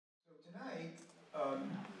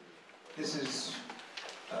This is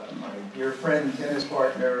my dear friend, tennis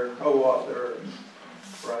partner, co-author, and a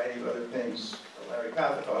variety of other things, Laurence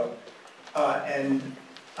Kotlikoff. And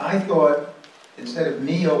I thought, instead of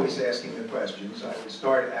me always asking the questions, I would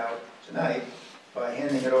start out tonight by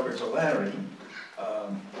handing it over to Larry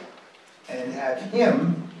and have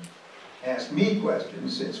him ask me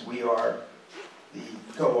questions, since we are the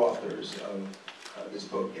co-authors of this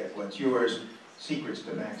book, Get What's Yours, Secrets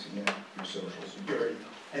to Maxing Out Your Social Security.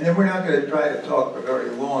 And then we're not going to try to talk for very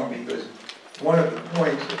long, because one of the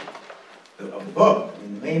points of the book, I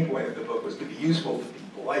mean, the main point of the book was to be useful to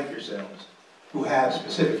people like yourselves who have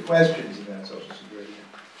specific questions about Social Security.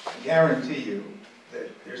 I guarantee you that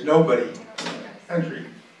there's nobody in the country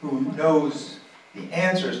who knows the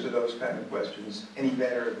answers to those kind of questions any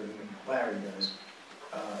better than Larry does.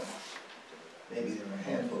 Maybe there are a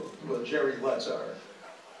handful. Well, Jerry Lutz, our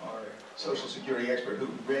Social Security expert who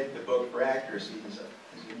read the book for accuracy, is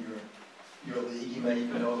in your league. He may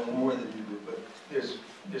even know a little more than you do, but there's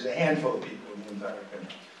a handful of people in the entire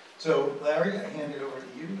country. So, Larry, I hand it over to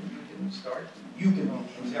you, and you can start. You can be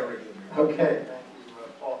the interrogator. Okay, thank you,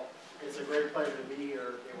 Paul. It's a great pleasure to be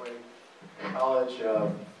here at Gateway College,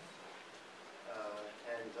 and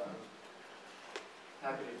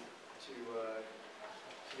happy to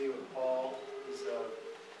be with Paul. He's a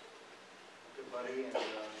good buddy, and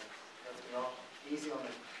that's been easy on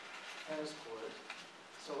the tennis court.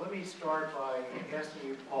 So let me start by asking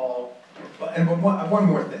you, Paul. And one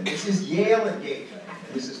more thing. This is Yale at Gateway,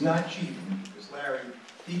 and this is not cheating, because Larry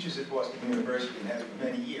teaches at Boston University and has for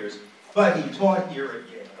many years, but he taught here at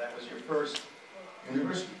Yale. That was your first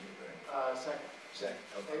university, right? Second. Second,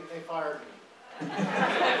 okay. They fired me.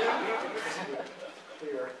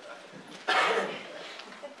 Clear.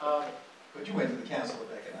 But you went to the Council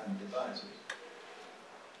of Economic Advisors.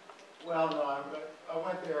 Well, no, I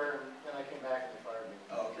went there, and then I came back and they fired me.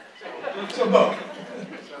 Oh, okay. So both.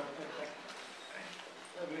 So,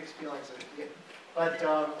 mixed feelings. Yeah. But,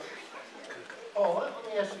 Paul, let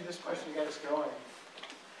me ask you this question to get us going.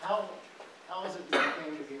 How is it that you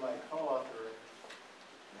came to be my co-author?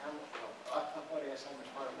 I want to ask how much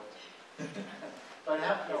fun it was. But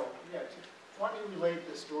why don't you relate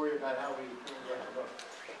the story about how we came to get the book?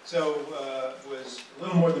 So, it was a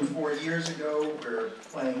little more than 4 years ago. We're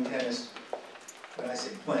playing tennis. When I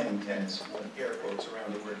say playing tennis, I want air quotes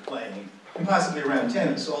around the word playing, and possibly around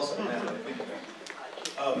tennis also, now that I think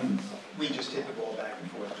about it. We just hit the ball back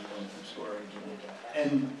and forth and going from story.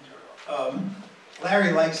 And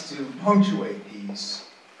Larry likes to punctuate these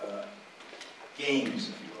games,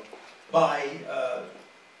 if you will, by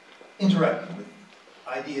interrupting with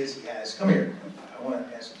ideas he has. Come here, I want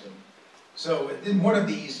to ask you. So in one of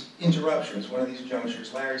these interruptions, one of these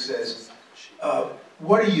junctures, Larry says,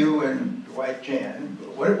 what are you and your wife Jan,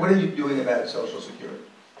 what are you doing about Social Security?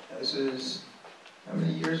 Now, this is, how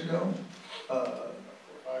many years ago?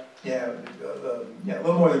 Yeah, a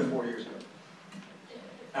little more than 4 years ago.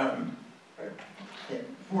 Yeah,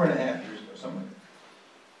 4.5 years ago, something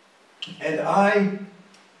like that. And I,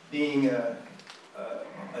 being a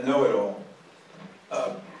know-it-all,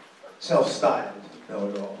 self-styled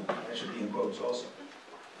know-it-all, I should be in quotes also,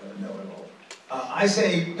 know-it-all. I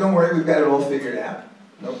say, don't worry, we've got it all figured out,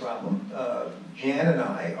 no problem. Jan and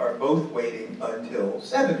I are both waiting until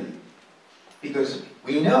 70, because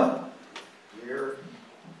we know, we're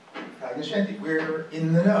cognoscenti, we're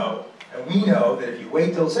in the know, and we know that if you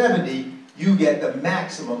wait till 70, you get the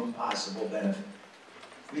maximum possible benefit.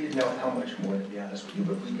 We didn't know how much more, to be honest with you,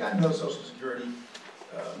 but we've gotten those Social Security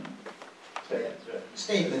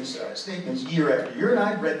statements year after year, and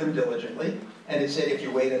I've read them diligently, and it said if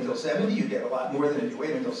you wait until 70, you get a lot more than if you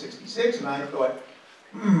wait until 66, and I thought,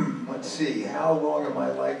 let's see, how long am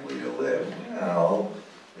I likely to live? Well,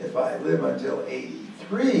 if I live until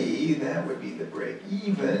 83, that would be the break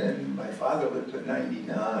even, and my father lived to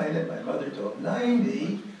 99, and my mother till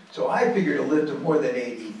 90, so I figured to live to more than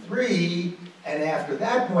 83, and after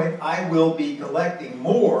that point, I will be collecting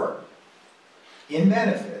more in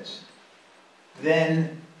benefits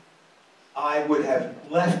than I would have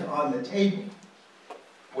left on the table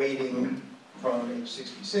waiting from age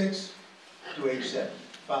 66 to age 70.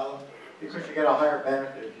 Follow? Because you get a higher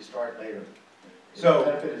benefit if you start later. So the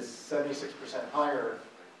benefit is 76% higher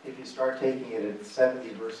if you start taking it at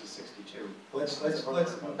 70 versus 62. Let's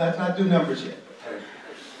not do numbers yet.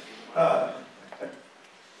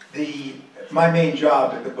 My main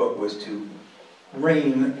job at the book was to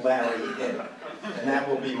rein Larry in, and that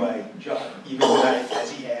will be my job, even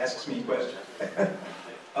as he asks me questions.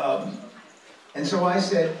 And so I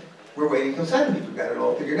said, we're waiting till 70, we've got it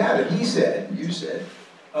all figured out. And he said, you said...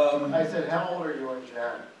 I said, how old are you and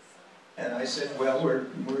Jan? And I said, well, we're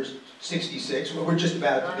 66, well, we're just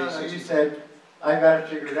about to be No, 66. you said, I got it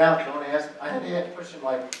figured out, don't ask. I had to push him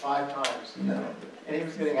like 5 times. No. And he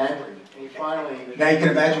was getting angry. And he finally... Now you can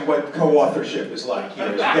imagine what co-authorship is like. He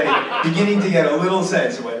was beginning to get a little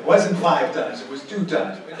sense of it. It wasn't 5 times, it was 2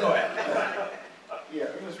 times. But go ahead. Yeah,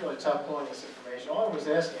 it was really tough pulling this information. All I was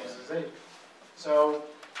asking is they... So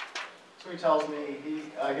he tells me,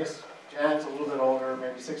 I guess Jan's a little bit older,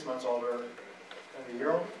 maybe 6 months older, maybe a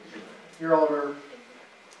year older.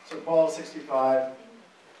 So Paul's 65,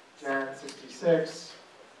 Jan's 66,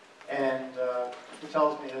 and he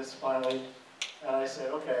tells me this finally, and I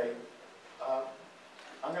said, okay,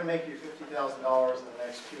 I'm going to make you $50,000 in the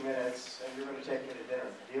next 2 minutes, and you're going to take me to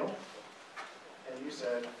dinner. Deal? And you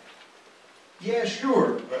said, yeah,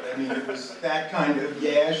 sure. But I mean, it was that kind of,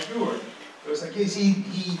 yeah, sure. It was like, if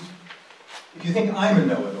you think I'm a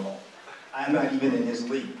know-it-all, I'm not even in his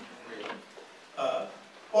league.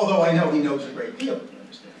 Although I know he knows a great deal, you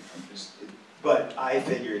understand. But I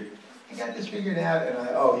figured, I got this figured out, and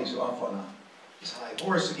he's off on his high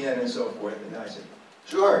horse again, and so forth. And I said,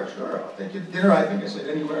 sure, I'll take you to dinner. I think I said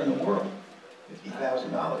anywhere in the world,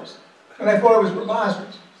 $50,000. And I thought it was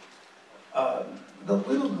preposterous. The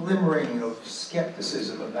little glimmering of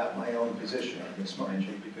skepticism about my own position on this, mind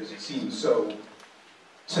you, because it seems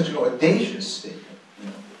such an audacious statement. You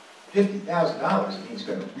know, $50,000, and he's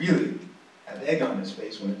going to really have egg on his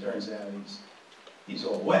face when it turns out he's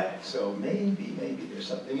all wet. So maybe there's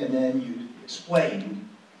something. And then you explained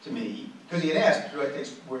to me, because he had asked,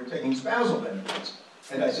 we're taking spousal benefits.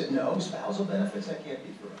 And I said, no, spousal benefits, that can't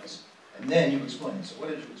be for us. And then you explained. So what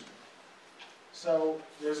did you explain? so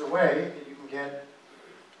there's a way that you can get,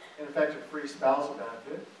 in effect, a free spousal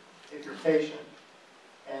benefit if you're patient.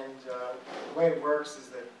 And the way it works is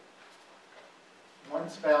that one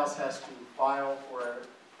spouse has to file for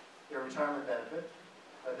their retirement benefit,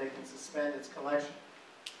 but they can suspend its collection.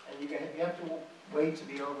 And you have to wait to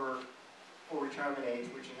be over full retirement age,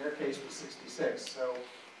 which in their case was 66. So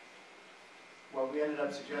what I ended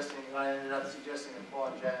up suggesting that Paul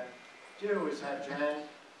and Jan do is have Jan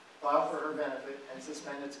file for her benefit and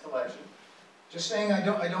suspend its collection. Just saying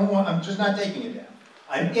I'm just not taking it down.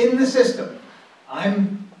 I'm in the system.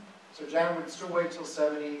 So Jan would still wait till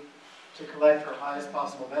 70 to collect her highest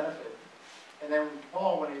possible benefit. And then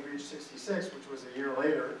Paul, when he reached 66, which was a year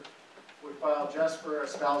later, would file just for a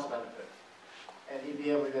spouse benefit. And he'd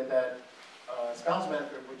be able to get that spouse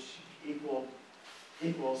benefit, which equals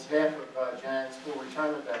half of Jan's full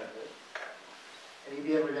retirement benefit. And he'd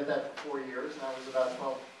be able to get that for 4 years, and that was about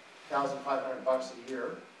 $12,500 a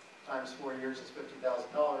year. Times 4 years is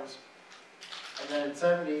 $50,000. And then at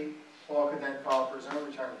 70, Paul could then file for his own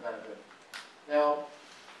retirement benefit. Now,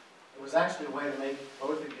 it was actually a way to make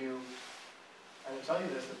both of you, I didn't tell you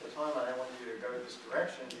this at the time, I didn't want you to go this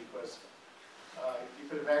direction, because you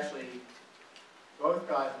could have actually both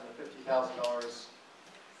gotten the $50,000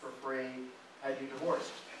 for free had you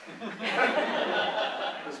divorced.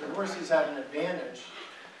 Because divorcees have an advantage.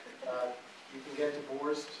 You can get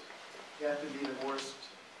divorced, you have to be divorced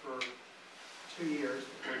for 2 years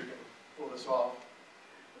before you can pull this off.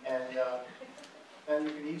 And then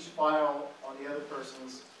you can each file on the other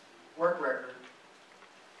person's work record.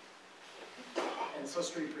 And Social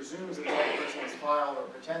Security presumes that the other person has filed, or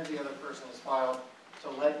pretends the other person has filed, to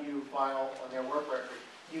let you file on their work record,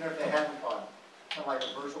 even if they haven't filed. Kind of like a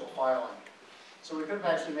virtual filing. So we could have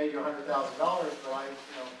actually made you $100,000, but I,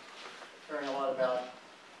 caring a lot about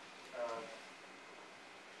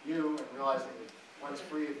you and realizing that once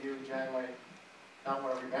free of you, Jan might not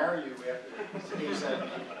want to remarry you after he said,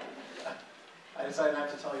 I decided not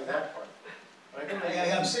to tell you that part. But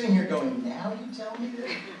I'm sitting here going, now you tell me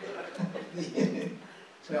this?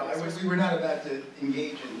 No, we were not about to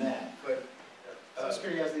engage in that, but... Social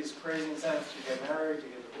Security has these crazy incentives to get married, to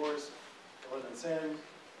get divorced, to live in sin,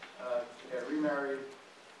 to get remarried.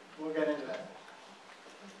 We'll get into that.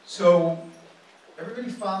 So, everybody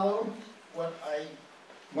follow what I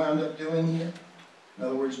wound up doing here? In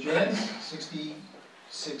other words, Jan's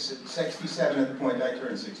 67 at the point I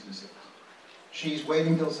turned 66. She's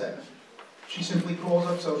waiting till 70. She simply calls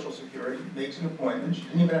up Social Security, makes an appointment. She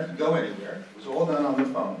didn't even have to go anywhere. It was all done on the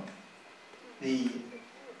phone.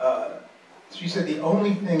 She said the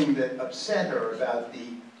only thing that upset her about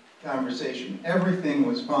the conversation, everything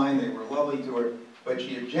was fine, they were lovely to her, but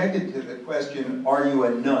she objected to the question, are you a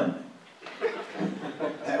nun?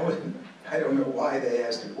 That was, I don't know why they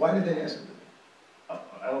asked her. Why did they ask her?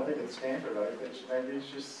 I don't think it's Stanford. I think maybe it's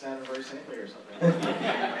just sounded very saintly or something.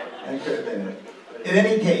 That could have been it. In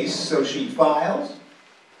any case, so she files,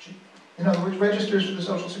 in other words, registers for the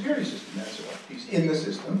Social Security system, that's all. She's in the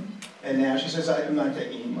system. And now she says, I'm not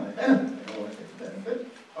taking my benefit. I don't want to take the benefit.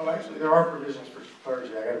 Oh, actually, there are provisions for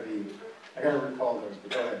clergy. I gotta recall those,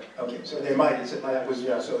 but go ahead. Okay, so there might, it's, that was,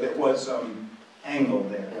 so there was some angle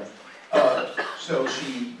there. Yeah. So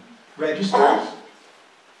she registers,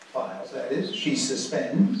 files, that is, she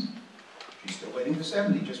suspends, she's still waiting for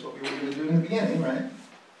 70, just what we were going to do in the beginning, right?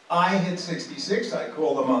 I hit 66, I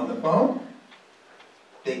called them on the phone.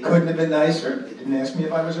 They couldn't have been nicer, they didn't ask me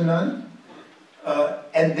if I was a nun.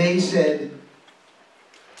 And they said,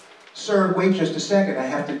 sir, wait just a second, I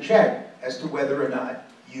have to check as to whether or not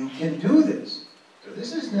you can do this. So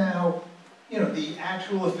this is now, you know, the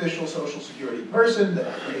actual official Social Security person that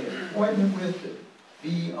I made an appointment with, to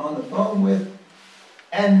be on the phone with.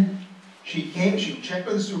 And she checked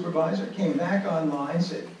with the supervisor, came back online,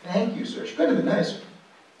 said, thank you, sir. She couldn't have been nicer.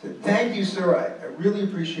 Said, thank you, sir, I really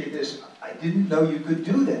appreciate this. I didn't know you could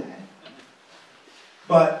do that.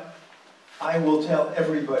 But I will tell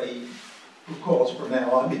everybody who calls from now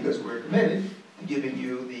on, because we're committed to giving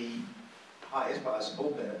you the highest possible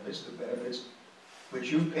benefits, the benefits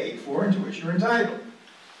which you've paid for and to which you're entitled.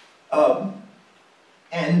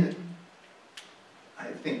 And I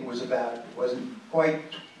think it was about, it wasn't quite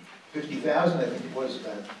 50,000, I think it was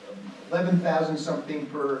about 11,000 something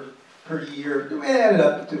per year. It added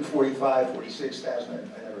up to 45, 46,000.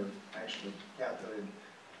 I never actually calculated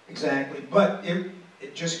exactly, but it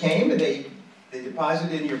just came and they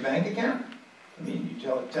deposit it in your bank account. I mean, you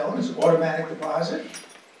tell them it's automatic deposit.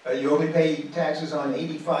 You only pay taxes on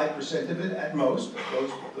 85% of it at most,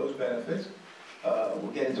 those benefits.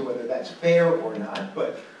 We'll get into whether that's fair or not,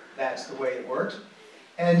 but that's the way it works.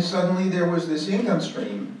 And suddenly there was this income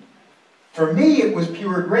stream. For me, it was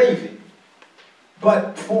pure gravy.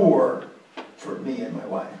 But for me and my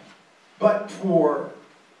wife, but for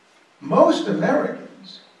most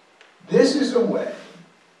Americans, this is a way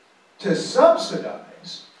to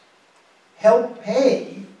subsidize, help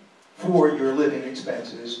pay for your living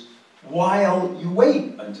expenses while you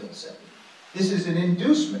wait until 70. This is an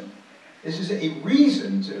inducement. This is a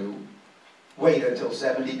reason to wait until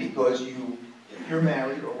 70 because if you're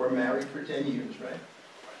married or we're married for 10 years, right?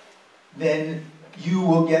 Then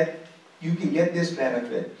you can get this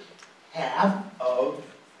benefit, half of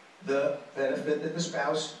the benefit that the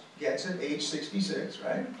spouse gets at age 66,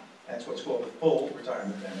 right? That's what's called the full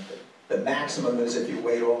retirement benefit. The maximum is if you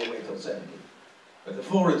wait all the way till 70. But the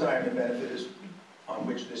full retirement benefit is on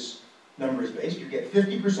which this number is based. You get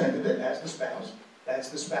 50% of it as the spouse. That's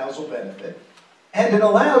the spousal benefit. And it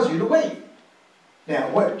allows you to wait.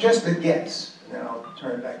 Now, just a guess, and then I'll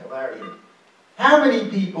turn it back to Larry here. How many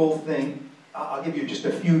people think, I'll give you just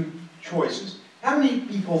a few choices. How many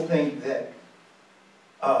people think that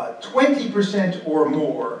 20% or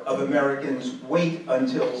more of Americans wait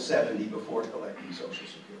until 70 before collecting Social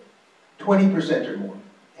Security? 20% or more.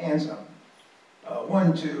 Hands up.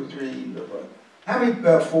 1, 2, 3, 4. How many?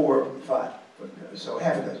 4, 5. So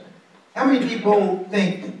half a dozen. How many people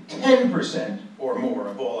think 10% or more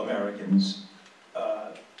of all Americans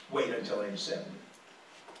wait until age 70?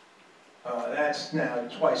 That's now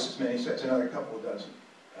twice as many, so that's another couple of dozen.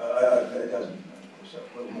 A dozen or so,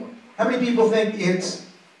 a little more. How many people think it's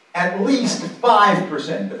at least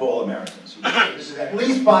 5% of all Americans? This is at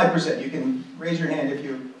least 5%. You can raise your hand if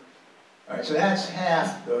you... All right, so that's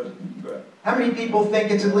half those. How many people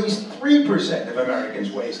think it's at least 3% of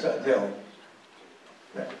Americans wait until...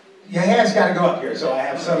 Your hand's got to go up here, so I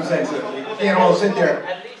have some sense of it. You can't all sit there.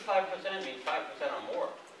 At least 5% means 5% or more.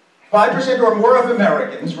 5% or more of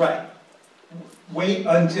Americans, right, wait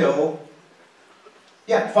until,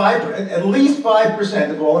 at least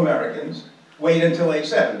 5% of all Americans wait until age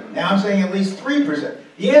 70. Now I'm saying at least 3%.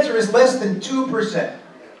 The answer is less than 2%.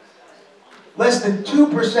 Less than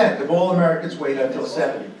 2% of all Americans wait until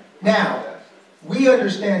 70. Now, we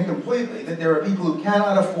understand completely that there are people who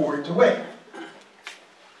cannot afford to wait.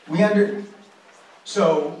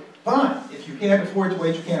 So, fine, if you can't afford to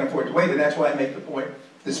wait, you can't afford to wait, and that's why I make the point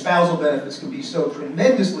the spousal benefits can be so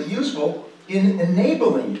tremendously useful in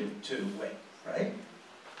enabling you to wait, right?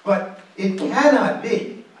 But it cannot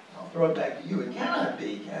be, I'll throw it back to you, it cannot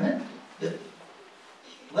be, can it, that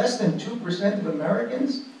less than 2% of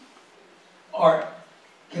Americans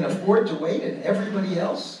can afford to wait and everybody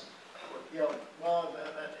else? Yeah, well,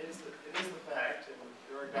 it is the fact, and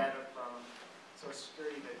there are data from Social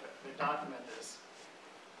Security that document this.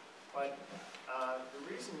 But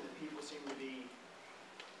the reason that people seem to be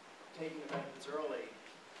taking the benefits early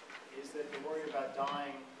is that they're worried about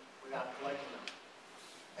dying without collecting them.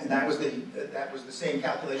 And that was the same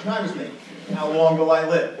calculation I was making. How long will I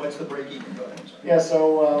live? What's the break-even point? Yeah,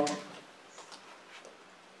 so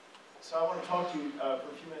I want to talk to you for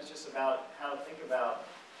a few minutes just about how to think about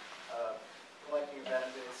collecting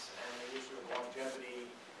benefits and the issue of longevity.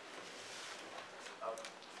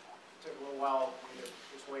 Took a little while for me to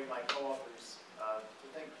persuade my co-authors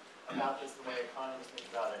to think about this the way economists think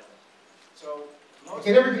about it. So,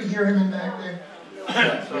 Can everybody hear him in back there?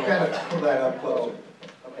 Yeah, so kind of pull that up closer.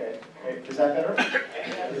 okay, is that better?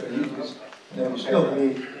 No, you still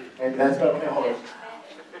need. Maybe that's better. Okay, hold it.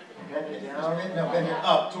 Bend it down. No, bend it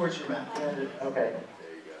up towards your mouth. Bend it. Okay.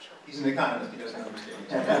 He's an economist, he doesn't understand.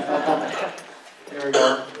 There we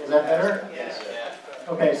go. Is that better? Yes.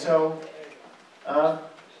 Okay, so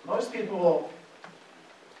most people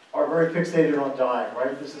are very fixated on dying,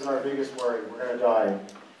 right? This is our biggest worry. We're going to die.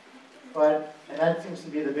 And that seems to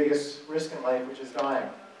be the biggest risk in life, which is dying.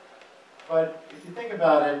 But if you think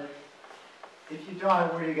about it, if you die,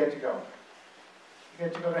 where do you get to go? You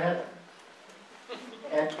get to go to heaven.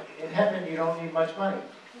 And in heaven, you don't need much money.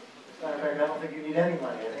 As a matter of fact, I don't think you need any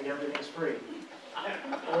money. I think everything's free.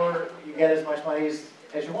 Or you get as much money as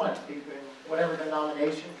you want. You can, whatever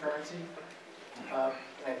denomination, currency,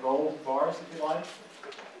 and gold bars, if you like.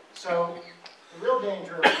 So the real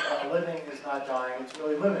danger of living is not dying, it's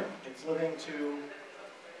really living. It's living to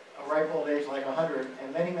a ripe old age like 100,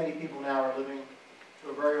 and many, many people now are living to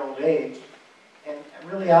a very old age, and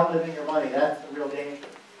really outliving your money. That's the real danger.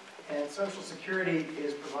 And Social Security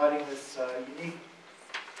is providing this unique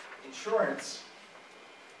insurance,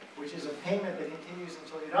 which is a payment that continues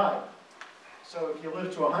until you die. So if you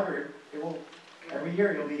live to 100, it will, every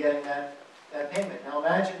year you'll be getting that payment. Now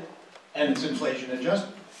imagine... And it's inflation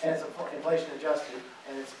adjusted. And it's inflation adjusted,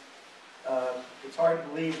 and it's hard to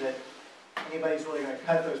believe that anybody's really going to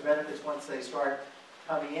cut those benefits once they start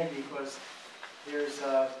coming in, because there's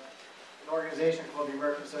an organization called the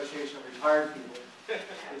American Association of Retired People.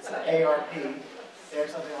 It's the ARP. They have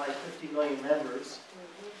something like 50 million members.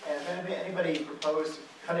 And if anybody proposed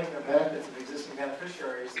cutting the benefits of existing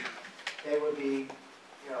beneficiaries, they would be,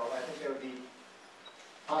 I think they would be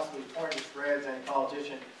possibly torn to shreds. Any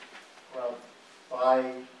politician, well,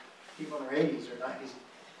 by people in their 80s or 90s.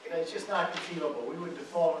 It's just not conceivable. We would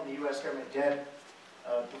default on the U.S. government debt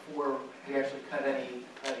before we actually cut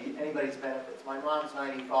anybody's benefits. My mom's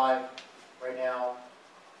 95 right now.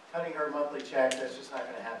 Cutting her monthly check, that's just not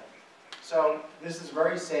going to happen. So this is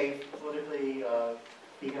very safe politically,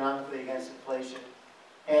 economically against inflation.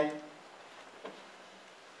 And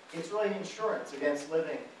it's really insurance against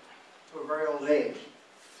living to a very old age.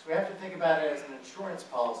 So we have to think about it as an insurance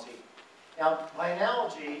policy. Now, my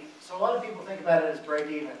analogy, so a lot of people think about it as break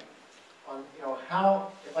even. On,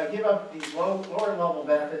 how, if I give up these lower level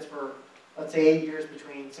benefits for, let's say, 8 years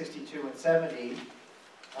between 62 and 70,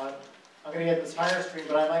 I'm going to get this higher stream,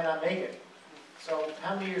 but I might not make it. So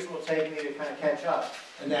how many years will it take me to kind of catch up?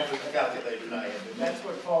 And that was the calculation I had to make. That's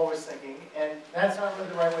what Paul was thinking, and that's not really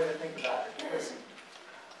the right way to think about it, because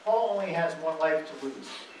Paul only has one life to lose.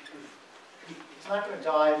 He's not going to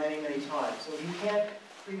die many, many times, so he can't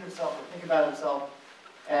treat himself or think about himself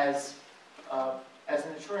as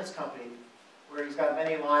an insurance company where he's got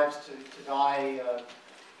many lives to die.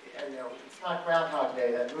 It's not Groundhog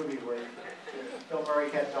Day, that movie where Bill Murray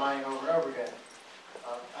kept dying over and over again.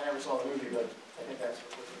 I never saw the movie, but I think that's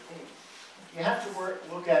what the theme. You have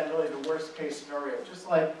to look at really the worst case scenario. Just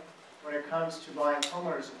like when it comes to buying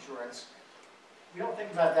homeowners insurance, we don't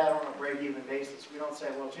think about that on a break-even basis. We don't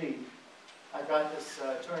say, well, gee, I've got this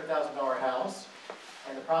 $200,000 house,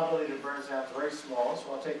 and the probability that it burns down is very small,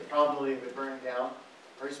 so I'll take the probability of it burning down,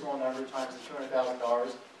 very small number times the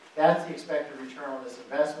 $200,000. That's the expected return on this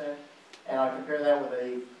investment, and I'll compare that with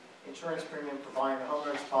a insurance premium for buying a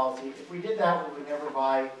homeowner's policy. If we did that, we would never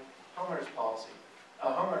buy homeowner's policy.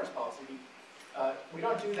 We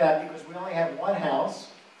don't do that because we only have one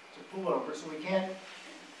house to pool over, so we can't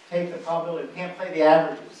take the probability, we can't play the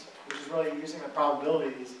averages, which is really using the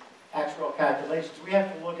probability, these actual calculations. We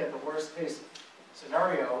have to look at the worst case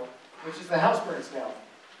scenario, which is the house burns down.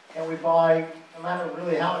 And we buy, no matter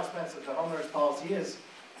really how expensive the homeowner's policy is,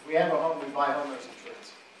 if we have a home, we buy homeowner's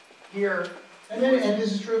insurance. Here, and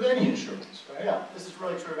this is true of any insurance, right? Yeah, this is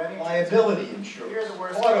really true of any liability insurance, here the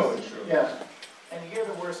worst auto case, insurance. Yeah, and here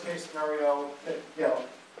the worst case scenario, that,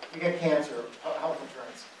 you get cancer, health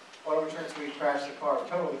insurance. Auto insurance, we crash the car,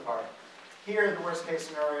 total the car. Here the worst case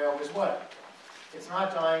scenario is what? It's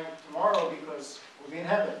not dying tomorrow because we'll be in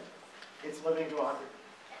heaven. It's living to 100.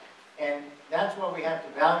 And that's why we have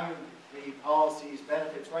to value the policy's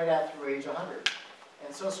benefits right out through age 100.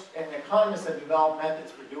 And economists have developed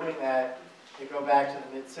methods for doing that. They go back to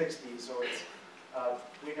the mid-60s, so it's,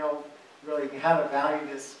 we know really how to value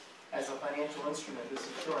this as a financial instrument, this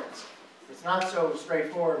insurance. It's not so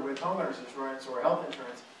straightforward with homeowners insurance or health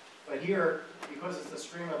insurance, but here, because it's a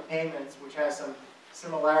stream of payments which has some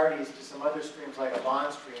similarities to some other streams like a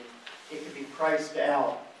bond stream, it can be priced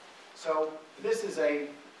out. So this is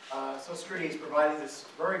Social Security is providing this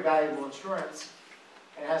very valuable insurance,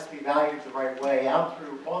 and it has to be valued the right way, out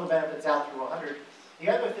through, all the benefits out through 100. The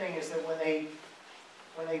other thing is that when they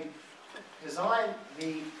design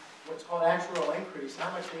what's called actuarial increase,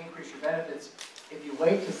 how much they increase your benefits if you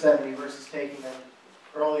wait to 70 versus taking them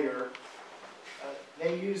earlier,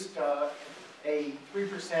 they used a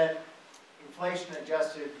 3%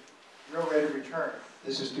 inflation-adjusted real rate of return.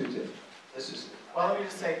 This is too difficult. This is. Well, let me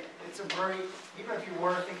just say, it's a very, even if you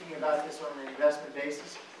were thinking about this on an investment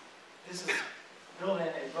basis, this is built in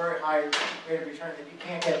a very high rate of return that you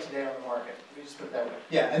can't get today on the market. Let me just put it that way.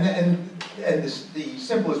 Yeah, and the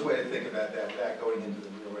simplest way to think about that without going into the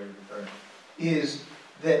real rate of return is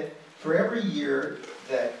that for every year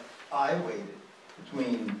that I waited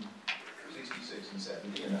between 66 and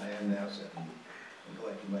 70, and I am now 70, and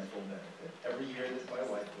collecting my full benefit, every year that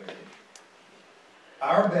my wife waited,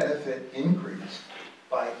 our benefit increased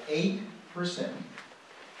by 8%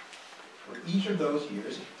 for each of those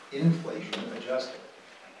years, inflation adjusted.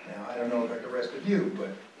 Now, I don't know about the rest of you, but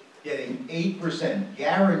getting 8%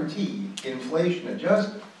 guaranteed inflation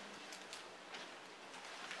adjusted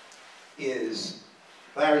is,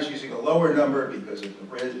 Larry's using a lower number because of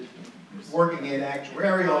the working in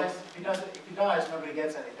actuarial. If he dies, nobody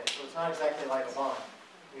gets anything, so it's not exactly like a bond.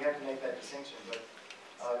 We have to make that distinction, but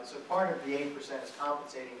so part of the 8% is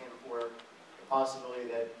compensating him for the possibility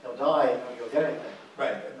that he'll die and nobody will get anything.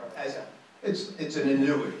 Right. It's an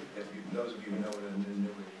annuity. Those of you who know what an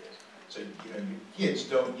annuity is. So your kids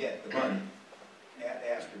don't get the money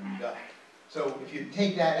after you die. So if you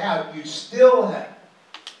take that out, you still have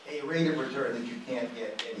a rate of return that you can't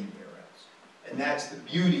get anywhere else. And that's the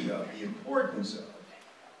beauty of the importance of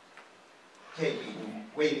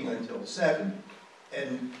waiting until 70.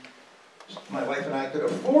 And my wife and I could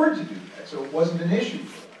afford to do that, so it wasn't an issue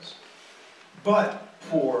for us. But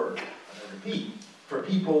I repeat, for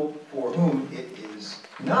people for whom it is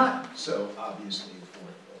not so obviously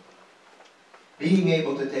affordable, being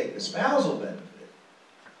able to take the spousal benefit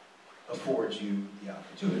affords you the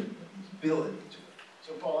opportunity, the ability to it.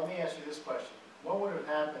 So Paul, let me ask you this question. What would have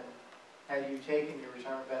happened had you taken your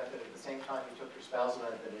retirement benefit at the same time you took your spousal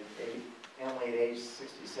benefit at age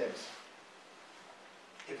 66?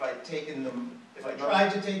 If I tried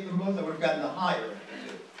to take them both, I would have gotten the higher of the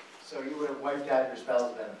two. So you would have wiped out your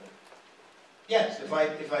spousal benefit? Yes, if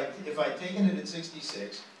I'd taken it at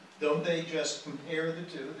 66, don't they just compare the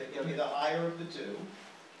two? They give me the higher of the two,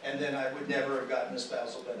 and then I would never have gotten a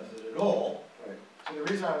spousal benefit at all. Right. So the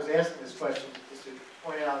reason I was asking this question is to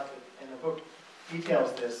point out that, and the book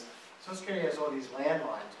details this, Social Security has all these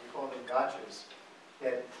landmines, we call them gotchas,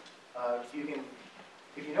 that you can,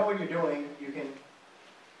 if you know what you're doing, you can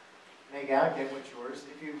make out, get what's yours.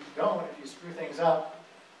 If you don't, if you screw things up,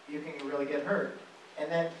 you can really get hurt.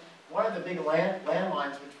 And then one of the big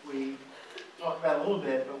landmines, which we talk about a little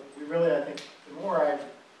bit, but we really, I think, the more I'm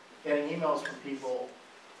getting emails from people,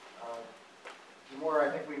 the more I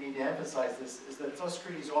think we need to emphasize this, is that Social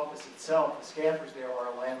Security's office itself, the staffers there are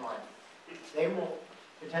a landmine. They will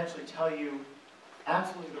potentially tell you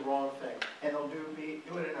absolutely the wrong thing, and they'll do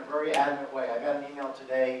it in a very adamant way. I got an email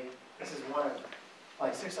today, this is one of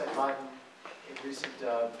like 6 I've gotten in recent,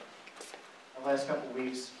 the last couple of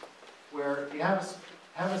weeks, where you have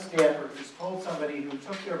a staffer who's told somebody who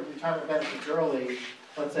took their retirement benefits early,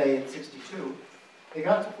 let's say at 62, they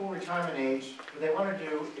got to full retirement age, what they want to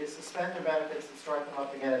do is suspend their benefits and start them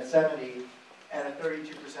up again at 70 at a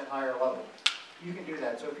 32% higher level. You can do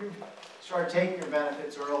that. So if you start taking your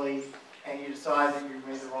benefits early and you decide that you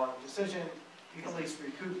made the wrong decision, you can at least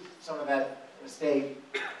recoup some of that mistake,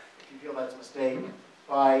 if you feel that's a mistake,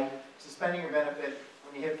 by suspending your benefit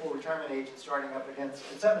when you hit full retirement age and starting up again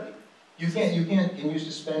at 70. Can you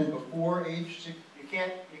suspend before age 60? You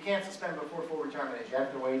can't suspend before full retirement age. You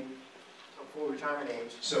have to wait till full retirement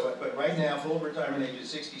age. So, but right now, full retirement age is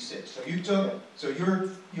 66. So you took, so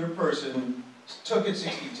your person took at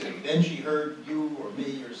 62. Then she heard you or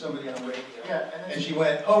me or somebody on the radio. Yeah, and she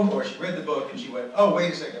went, oh, or she read the book and she went, oh,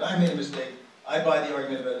 wait a second, I made a mistake. I buy the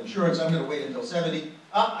argument about insurance. I'm going to wait until 70.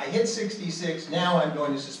 I hit 66. Now I'm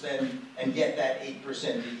going to suspend and get that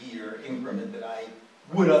 8% a year increment that I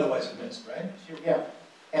would otherwise have missed, right? Yeah.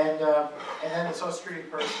 And then the Social Security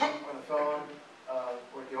person on the phone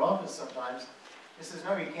or at the office sometimes, he says,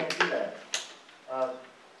 no, you can't do that.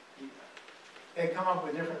 They come up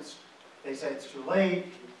with different, they say it's too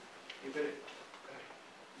late.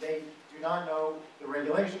 They do not know the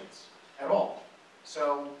regulations at all.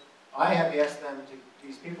 So I have asked them to,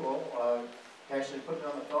 these people, to actually put me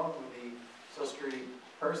on the phone with the Social Security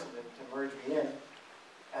person to merge me in.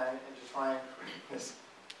 and to try and this.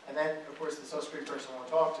 And then, of course, the Social Security person won't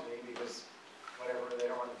talk to me because whatever, they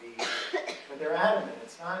don't want to be, but they're adamant.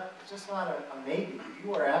 It's just not a maybe.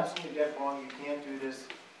 You are absolutely dead wrong. You can't do this.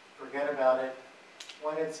 Forget about it.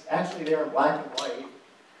 When it's actually there in black and white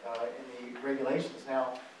in the regulations.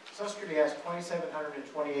 Now, Social Security has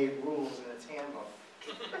 2,728 rules in its handbook.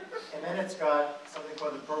 And then it's got something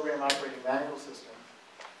called the Program Operating Manual System,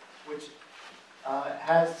 which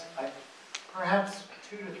has perhaps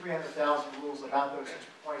 200,000 to 300,000 rules about those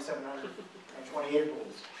 2,728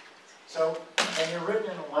 rules. So, and they're written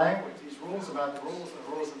in a language, these rules about the rules and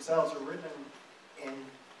the rules themselves are written in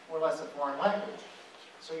more or less a foreign language.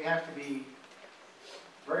 So you have to be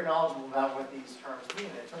very knowledgeable about what these terms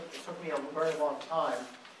mean. It took me a very long time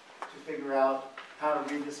to figure out how to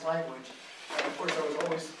read this language. And of course,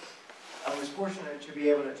 I was fortunate to be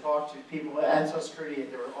able to talk to people at Social Security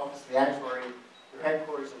at their Office of the Actuary, their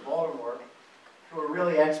headquarters in Baltimore, who are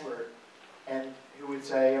really expert and who would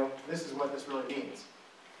say, oh, this is what this really means.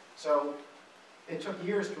 So it took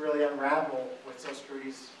years to really unravel what Social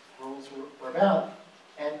Security's rules were about.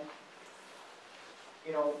 And,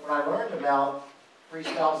 you know, when I learned about free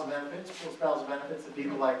spousal benefits, full spousal benefits that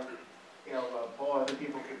people like, you know, Paul and other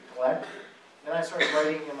people could collect, then I started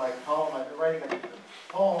writing in my column. I've been writing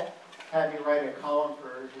Paul had me write a column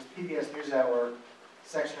for his PBS NewsHour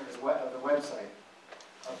section of the website.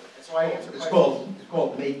 And so I answered it's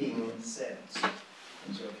called Making Sense.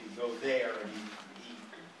 And so if you go there, and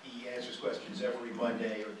he answers questions every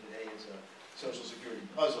Monday, or today it's a Social Security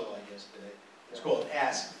puzzle, I guess today. It's called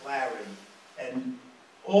Ask Larry. And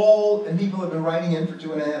people have been writing in for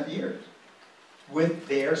 2.5 years with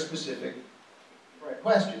their specific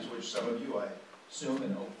questions, which some of you, I assume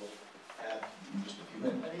and hope, will have in just a few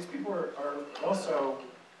minutes. And these people are also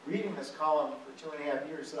reading this column for 2.5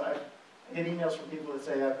 years. So I get emails from people that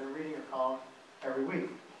say, I've been reading your column every week.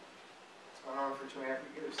 It's gone on for 2.5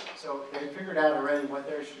 years. So they figured out already what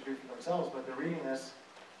they should do for themselves, but they're reading this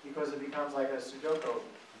because it becomes like a Sudoku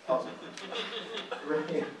puzzle.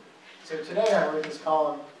 So today I wrote this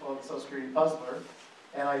column called the Social Security Puzzler,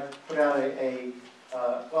 and I put out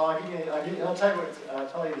well, I'll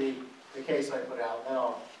tell you the case I put out, and then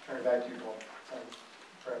I'll turn it back to you, Paul, and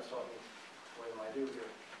perhaps talk me more than I do here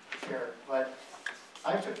to share. But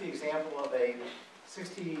I took the example of a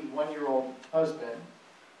 61-year-old husband,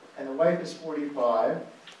 and the wife is 45,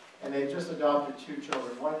 and they've just adopted 2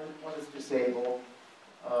 children. One is disabled,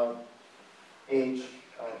 age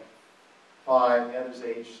 5, the other's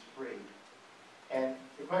age 3. And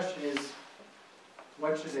the question is,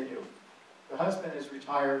 what should they do? The husband is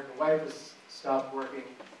retired, the wife has stopped working.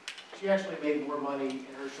 She actually made more money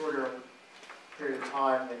in her shorter period of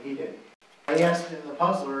time than he did. I asked in the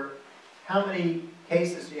puzzler, how many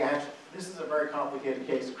cases do you have? This is a very complicated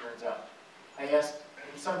case, it turns out. I asked,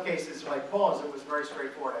 in some cases, like Paul's, it was very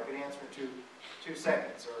straightforward. I could answer in 2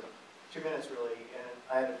 seconds, or 2 minutes really. And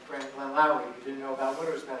I had a friend, Glenn Lowry, who didn't know about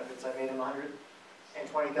widow's benefits. I made him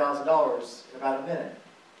 $120,000 in about a minute.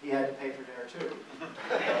 He had to pay for dinner too.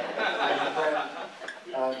 I have a friend,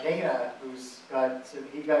 Dana,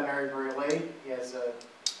 he got married very late. He has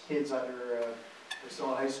kids they're still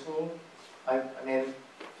in high school. I made him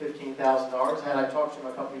 $15,000. Had I talked to him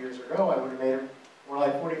a couple of years ago, I would have made him more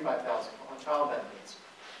like $45,000 on child benefits.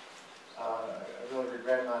 I really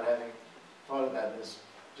regret not having thought about this.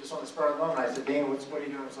 Just on the spur of the moment, I said, Dana, what are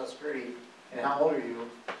you doing with Social Security? And how old are you?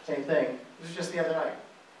 Same thing. This was just the other night.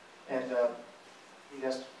 And he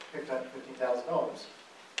just picked up $15,000,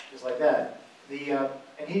 just like that.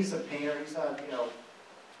 And he's a painter. He's not, you know,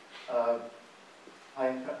 high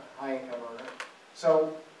income earner.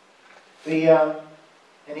 So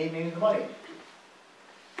and he needed the money.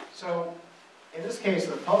 So in this case,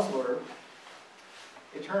 the puzzler,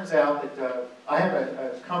 it turns out that I have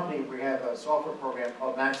a company where we have a software program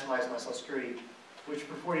called Maximize My Social Security, which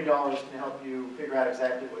for $40 can help you figure out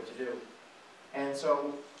exactly what to do. And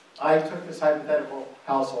so I took this hypothetical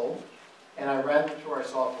household and I ran them through our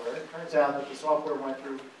software. It turns out that the software went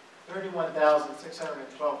through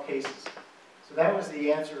 31,612 cases. So that was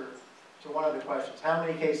the answer to one of the questions. How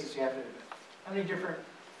many cases do you have to do? How many different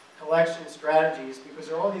collection strategies? Because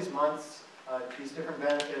there are all these months, these different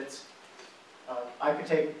benefits.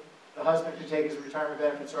 The husband could take his retirement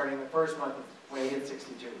benefit starting the first month when he hit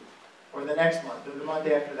 62, or the next month, or the month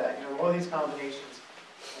after that. You know, all these combinations.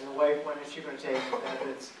 And the wife, when is she going to take the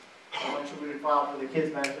benefits? And when should we file for the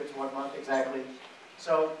kids' benefits? What month exactly?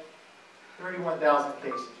 So, 31,000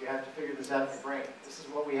 cases. You have to figure this out in your brain. This is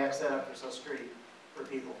what we have set up for Social Security for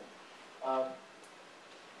people.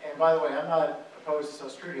 And by the way, I'm not opposed to Social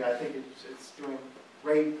Security. I think it's doing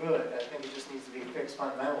great good. I think it just needs to be fixed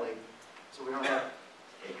fundamentally, so we don't have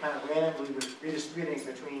it kind of randomly redistributing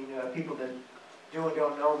between people that do and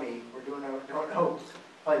don't know me, or do and don't know,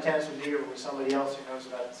 play tennis with me or with somebody else who knows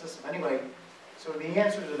about the system. Anyway, so the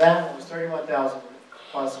answer to that one was 31,000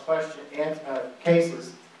 plus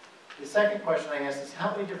cases. The second question I asked is,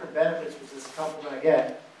 how many different benefits was this couple going to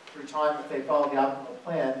get through time if they followed the optimal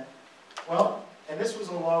plan? Well, and this was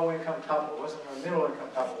a low-income couple. It wasn't a middle-income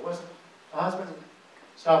couple. It wasn't. The husband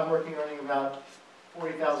stopped working, earning about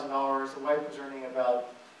 $40,000. The wife was earning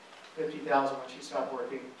about $50,000 when she stopped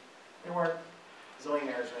working. They weren't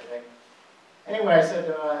zillionaires or anything. Anyway, I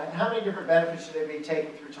said, how many different benefits should they be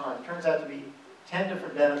taking through time? It turns out to be 10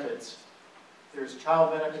 different benefits. There's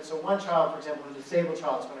child benefits. So one child, for example, a disabled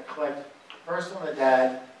child, is going to collect first on the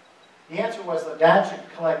dad. The answer was the dad should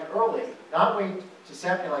collect early, not wait to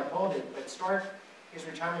 70 like Paul did, but start his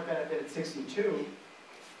retirement benefit at 62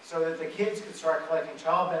 so that the kids could start collecting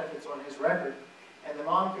child benefits on his record, and the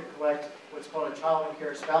mom could collect what's called a child and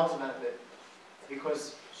care spousal benefit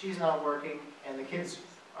because she's not working and the kids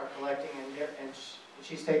are collecting, and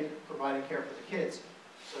she's providing care for the kids.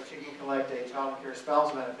 So she can collect a child and care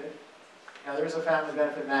spousal benefit. Now there's a family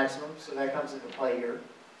benefit maximum, so that comes into play here.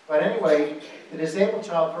 But anyway, the disabled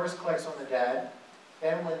child first collects on the dad.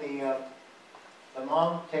 Then when the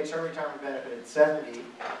mom takes her retirement benefit at 70,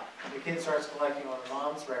 the kid starts collecting on the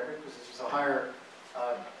mom's record because this is a higher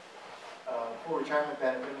full retirement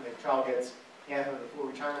benefit, and the child gets half of the full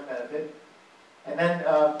retirement benefit. And then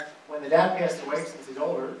when the dad passed away, since he's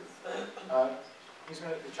older, the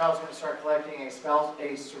child's going to start collecting a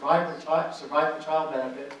surviving child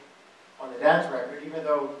benefit on the dad's record, even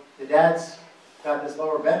though the dad's got this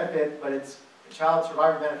lower benefit, but it's the child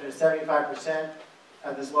survivor benefit is 75%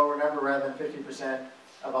 of this lower number rather than 50%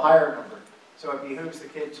 of a higher number. So it behooves the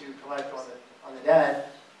kid to collect on the dad.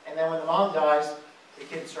 And then when the mom dies, the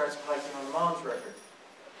kid starts collecting on the mom's record.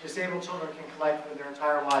 Disabled children can collect for their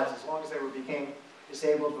entire lives as long as they became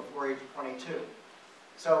disabled before age 22.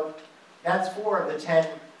 So that's 4 of the 10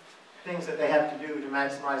 things that they have to do to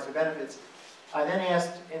maximize their benefits. I then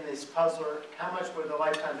asked in this puzzler, how much were the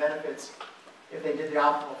lifetime benefits if they did the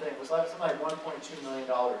optimal thing? It was something like $1.2 million.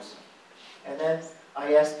 And then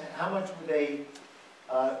I asked, how much would they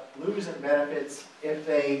lose in benefits if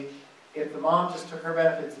the mom just took her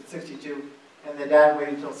benefits at 62 and the dad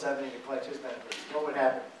waited until 70 to collect his benefits? What would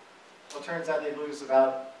happen? Well, it turns out they'd lose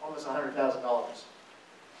about almost $100,000.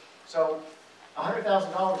 So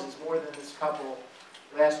 $100,000 is more than this couple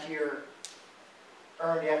last year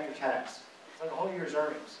earned after tax. It's like a whole year's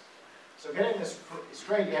earnings. So getting this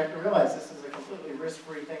straight, you have to realize this is a completely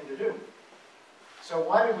risk-free thing to do. So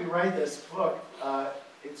why did we write this book? I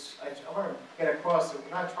want to get across that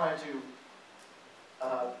we're not trying to,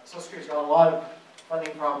 Social Security's got a lot of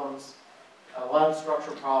funding problems, a lot of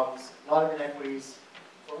structural problems, a lot of inequities,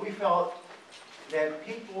 but we felt that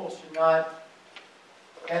people should not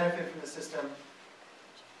benefit from the system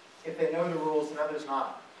if they know the rules and others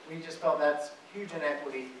not. We just felt that's huge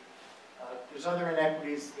inequity. There's other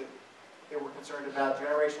inequities that we're concerned about,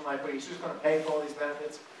 generational inequities. Who's going to pay for all these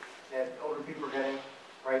benefits that older people are getting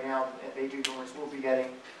right now, and baby boomers will be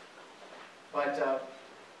getting? But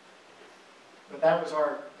that was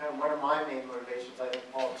one of my main motivations, I think,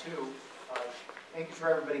 Paul, too, making sure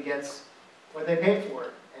everybody gets what they paid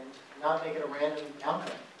for and not make it a random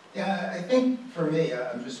outcome. Yeah, I think for me,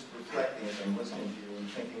 I'm just reflecting as I'm listening to you and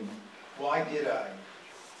thinking, why did I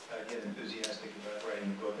get enthusiastic about writing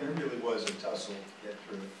the book? And it really was a tussle to get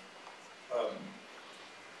through.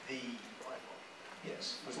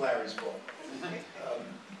 Yes, it was Larry's fault.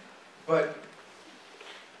 But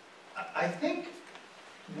I think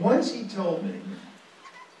once he told me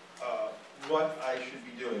what I should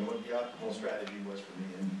be doing, what the optimal strategy was for me,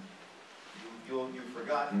 and you've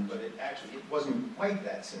forgotten, but it wasn't quite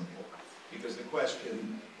that simple, because the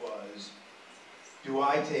question was, do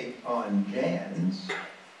I take on Jan's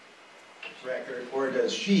record, or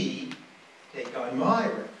does she take on my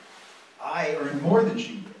record? I earned more than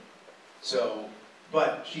she did, so,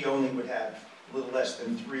 but she only would have a little less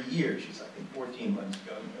than 3 years. She's, I think, 14 months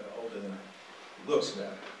older than I. Looks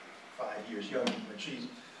about 5 years younger, but she's,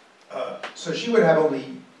 so she would have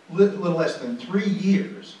only a little less than 3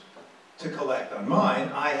 years to collect on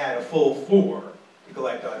mine. I had a full 4 to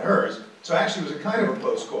collect on hers. So actually it was a kind of a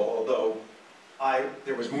close call, although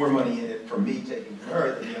there was more money in it from me taking from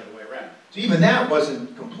her than the other way around. So even that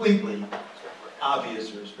wasn't completely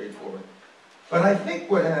obvious or straightforward. But I think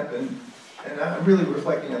what happened, and I'm really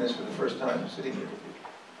reflecting on this for the first time sitting here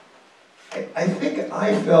with you, I think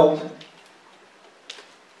I felt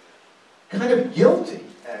kind of guilty,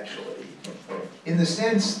 actually, in the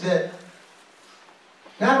sense that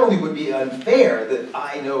not only would be unfair that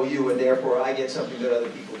I know you and therefore I get something that other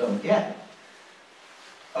people don't get,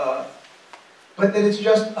 but that it's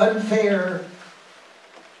just unfair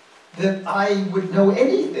that I would know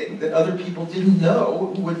anything that other people didn't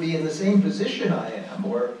know who would be in the same position I am,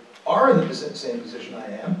 or are in the same position I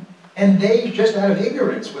am, and they, just out of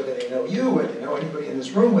ignorance, whether they know you, whether they know anybody in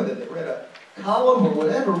this room, whether they read a column or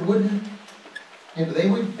whatever, wouldn't,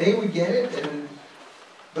 they would get it, and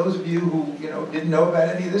those of you who, didn't know about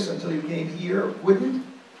any of this until you came here wouldn't.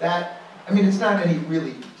 It's not any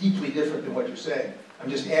really deeply different than what you're saying. I'm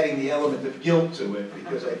just adding the element of guilt to it,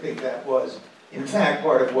 because I think that was, in fact,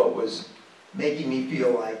 part of what was making me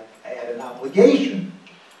feel like I had an obligation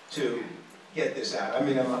to get this out.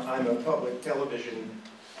 I'm a public television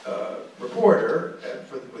reporter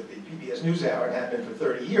with the PBS NewsHour, and have been for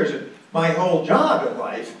 30 years. And my whole job in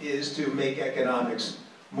life is to make economics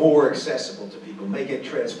more accessible to people, make it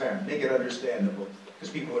transparent, make it understandable, because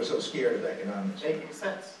people are so scared of economics. Making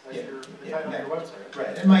sense, that's the title of your website.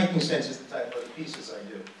 Right, and making sense is the title of the pieces I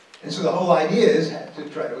do. And so the whole idea is to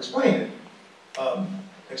try to explain it.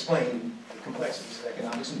 Explain the complexities of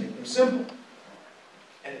economics and make them simple.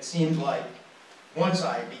 And it seemed like once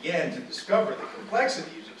I began to discover the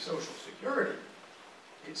complexities of Social Security,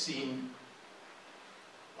 it seemed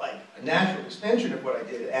like a natural extension of what I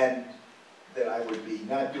did, and that I would be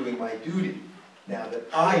not doing my duty now that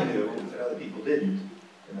I knew that other people didn't,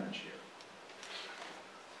 to not share.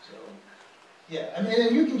 So, yeah, and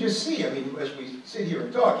you can just see, as we sit here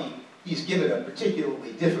and talk, he's given a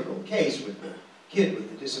particularly difficult case with the kid with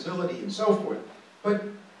the disability and so forth, but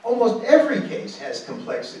almost every case has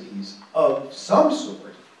complexities of some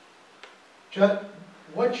sort. Just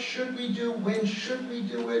what should we do? When should we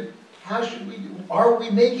do it? How should we do it? Are we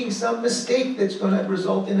making some mistake that's going to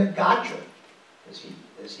result in a gotcha, as he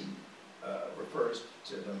refers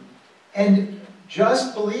to them? And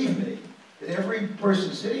just believe me, that every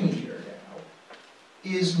person sitting here now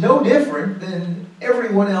is no different than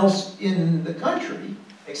everyone else in the country,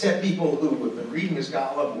 except people who have been reading his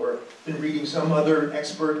column or been reading some other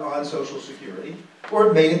expert on Social Security, or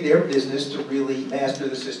have made it their business to really master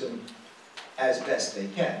the system as best they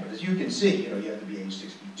can. But as you can see, you have to be age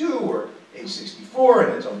 62 or age 64,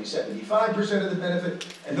 and it's only 75% of the benefit,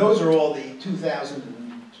 and those are all the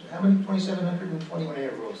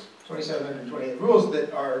 2,728 rules. 2,728 rules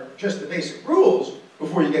that are just the basic rules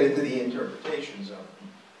before you get into the interpretations of them.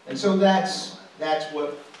 And so that's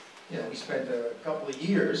what, we spent a couple of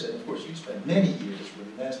years, and of course you spent many years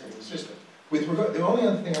really mastering the system. With regard, the only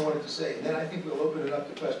other thing I wanted to say, and then I think we'll open it up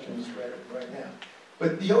to questions right now.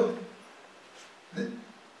 But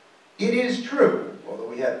it is true, although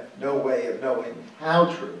we have no way of knowing how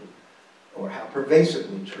true, or how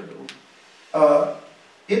pervasively true,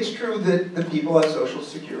 it's true that the people on Social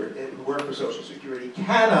Security, who work for Social Security,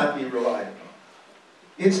 cannot be relied upon.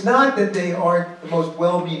 It's not that they aren't the most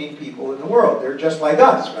well-meaning people in the world. They're just like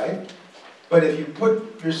us, right? But if you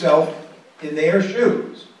put yourself in their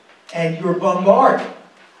shoes, and you're bombarded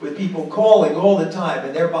with people calling all the time,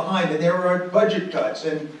 and they're behind, and there are budget cuts,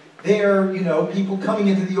 and there are, people coming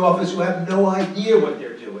into the office who have no idea what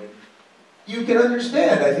they're doing, you can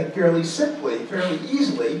understand, I think, fairly simply, fairly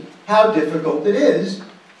easily, how difficult it is,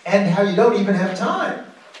 and how you don't even have time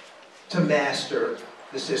to master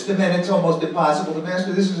the system, and it's almost impossible to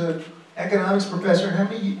master. This is an economics professor.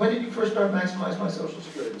 When did you first start Maximize My Social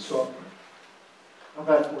Security? Software?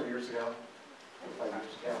 About 4 years ago, 5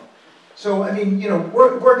 years ago. So, and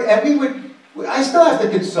I still have to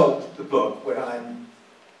consult the book when I'm,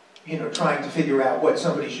 trying to figure out what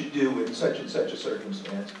somebody should do in such and such a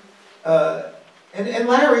circumstance. And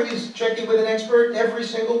Larry is checking with an expert every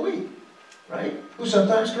single week, right? Who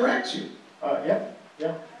sometimes corrects you. Yeah.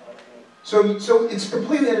 So it's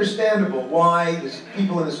completely understandable why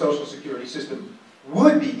people in the Social Security system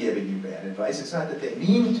would be giving you bad advice. It's not that they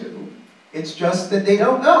mean to, it's just that they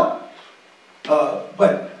don't know.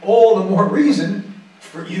 But all the more reason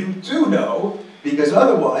for you to know, because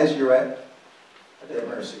otherwise you're at their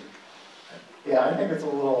mercy. Yeah, I think it's a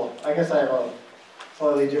little, I guess I have a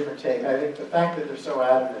slightly different take. I think the fact that they're so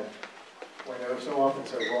adamant when they're so often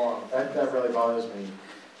so wrong, that really bothers me.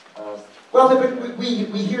 Well, but we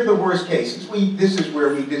hear the worst cases. This is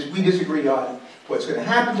where we disagree on what's going to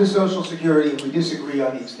happen to Social Security, and we disagree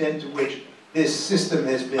on the extent to which this system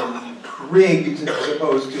has been rigged as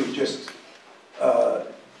opposed to just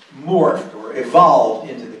morphed or evolved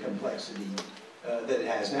into the complexity that it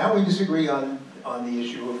has now. We disagree on the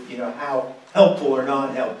issue of how helpful or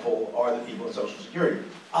non-helpful are the people in Social Security.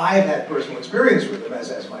 I've had personal experience with them, as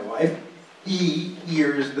has my wife. He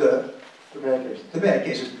hears the bad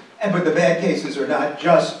cases. But the bad cases are not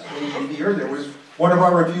just when you hear. There was one of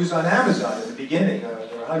our reviews on Amazon in the beginning.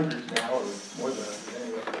 There are hundreds now, or more than 100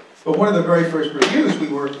 anyway. But one of the very first reviews, we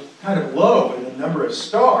were kind of low in the number of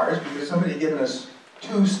stars because somebody had given us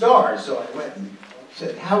 2 stars. So I went and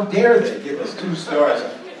said, how dare they give us 2 stars?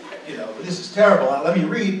 You know, this is terrible. Let me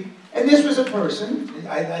read. And this was a person,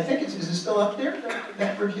 I think is it still up there,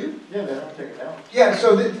 that review? Yeah, they don't take it down. Yeah,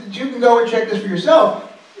 so you can go and check this for yourself.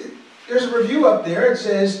 There's a review up there. It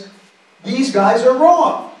says, these guys are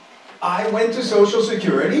wrong. I went to Social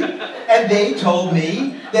Security, and they told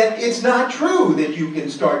me that it's not true that you can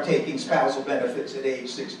start taking spousal benefits at age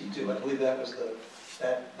 62. I believe that was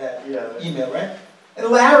that email, right? And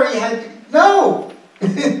Larry had, no!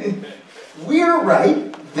 We're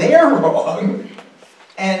right, they're wrong.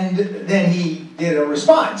 And then he did a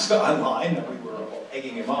response online, and we were all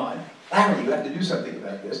egging him on. Larry, you have to do something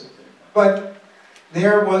about this. But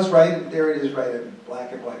there was right, there it is right in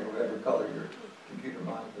black and white, or whatever color your computer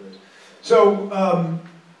monitor is. So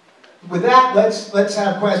with that, let's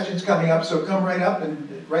have questions coming up. So come right up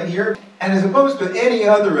and right here. And as opposed to any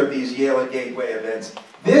other of these Yale and Gateway events,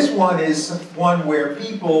 this one is one where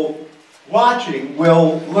people watching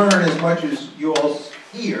will learn as much as you all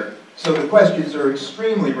hear. So the questions are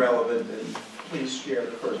extremely relevant, and please share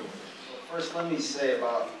the first one. Well, first, let me say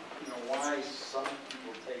about why some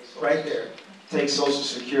people take Social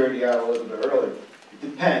Security out a little bit earlier. It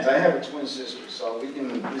depends. I have a twin sister, so this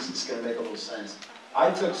is going to make a little sense. I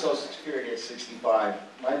took Social Security at 65.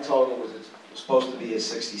 My total was supposed to be at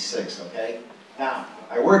 66. Okay. Now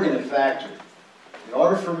I work in a factory. In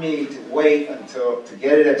order for me to wait until to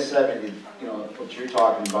get it at 70, what you're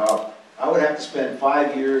talking about, I would have to spend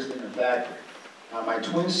 5 years in the factory. Now, my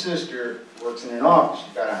twin sister works in an office.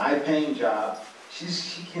 She's got a high-paying job. She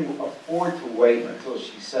can afford to wait until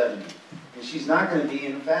she's 70. And she's not going to be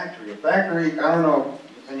in a factory. A factory, I don't know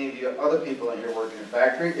if any of you other people in here work in a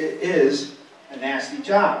factory, it is a nasty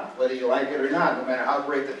job, whether you like it or not, no matter how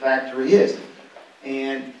great the factory is.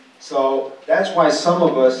 And so that's why some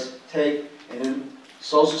of us take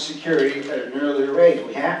Social Security at an earlier age.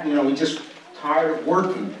 We have, we just tired of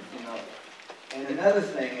working. And another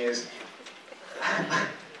thing is, I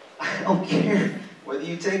don't care whether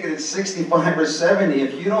you take it at 65 or 70,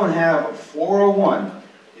 if you don't have a 401,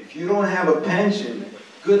 if you don't have a pension,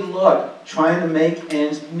 good luck trying to make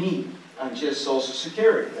ends meet on just Social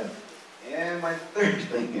Security. And my third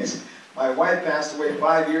thing is, my wife passed away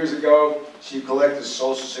 5 years ago. She collected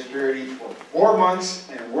Social Security for 4 months,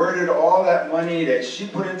 and where did all that money that she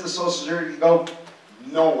put into Social Security go?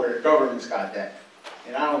 Nowhere. The government's got that.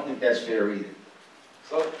 And I don't think that's fair either.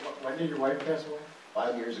 So, when did your wife pass away?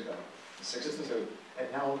 5 years ago, 62.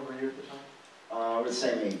 And how old were you at the time? We're the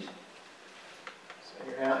same age. So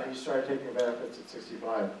you started taking your benefits at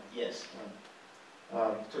 65. Yes.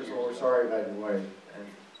 First of all, we're sorry about your wife.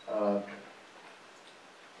 And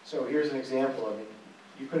so here's an example. I mean,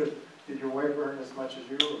 you could have. Did your wife earn as much as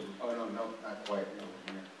you? Or? Oh no, not quite. No.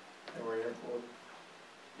 And were you?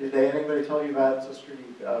 Did anybody tell you about Social Security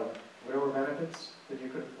widower benefits that you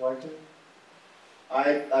could have collected?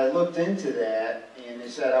 I looked into that, and they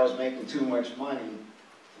said I was making too much money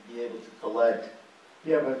to be able to collect.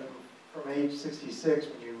 Yeah, but from age 66,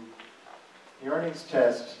 the earnings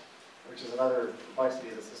test, which is another complexity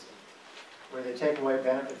of the system, where they take away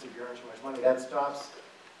benefits if you earn too much money, that stops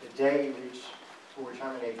the day you reach full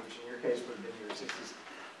retirement age, which in your case would have been your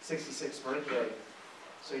 66th birthday.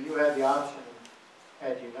 So you had the option,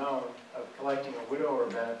 had you known, of collecting a widower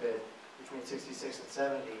benefit between 66 and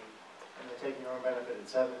 70, and then taking your own benefit at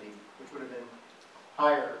 70, which would have been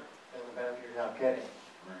higher than the benefit you're now getting.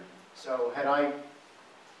 Right. So had I,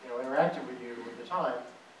 interacted with you at the time,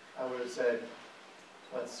 I would have said,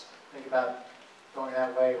 let's think about going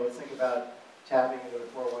that way. Let's think about tapping into the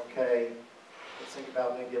 401k. Let's think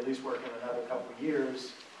about maybe at least working another couple of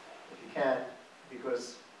years, if you can,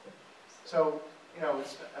 because, so,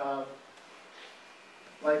 it's,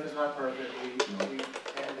 life is not perfect.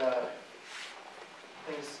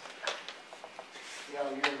 Things,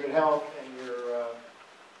 you're in good health, and you're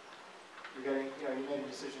getting, you made a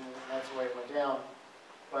decision, and that's the way it went down.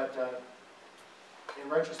 But in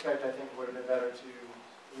retrospect, I think it would have been better to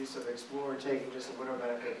at least have explored taking just a widow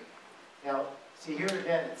benefit. Now, see here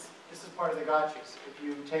again, this is part of the gotchas. If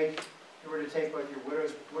you were to take both your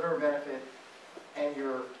widower benefit and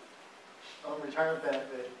your own retirement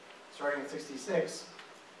benefit, starting at 66,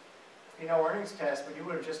 earnings test, but you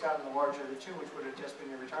would have just gotten the larger of the two, which would have just been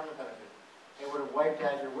your retirement benefit. It would have wiped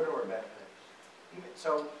out your widower benefit.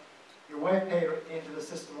 So your wife paid into the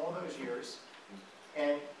system all those years,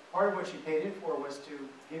 and part of what she paid in for was to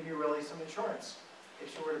give you really some insurance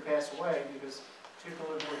if she were to pass away, because two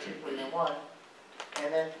can live more cheaply than one.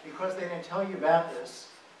 And then, because they didn't tell you about this,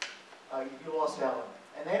 you lost out on it.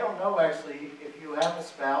 And they don't know, actually, if you have a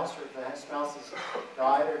spouse, or if the spouse has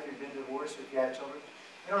died, or if you've been divorced, or if you have children.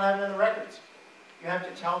 You don't have it in the records. You have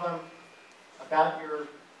to tell them about your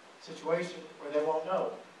situation, or they won't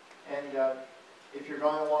know. And if you're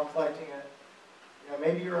going along collecting it,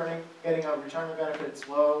 maybe you're getting a retirement benefit that's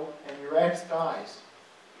low, and your ex dies,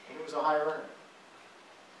 and he was a high earner.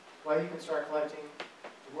 Well, you can start collecting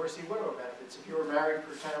divorcee widower benefits if you were married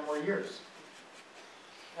for 10 or more years.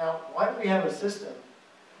 Now, why do we have a system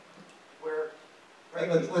where...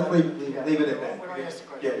 Let's leave it at that. Let me ask the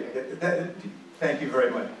question. Yeah, thank you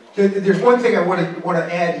very much. There's one thing I want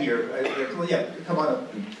to add here. Yeah, come on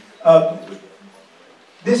up.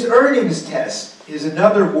 This earnings test is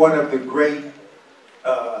another one of the great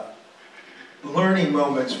learning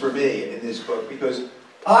moments for me in this book, because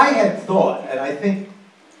I had thought, and I think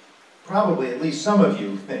probably at least some of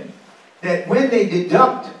you think, that when they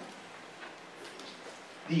deduct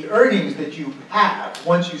the earnings that you have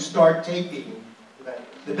once you start taking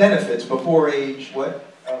the benefits before age, what?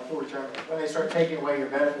 Full retirement. When they start taking away your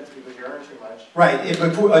benefits because you earn too much. Right,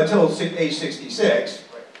 until age 66,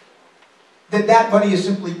 right, that money is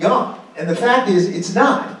simply gone. And the fact is, it's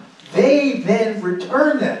not. They then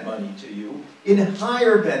return that money to you in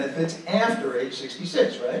higher benefits after age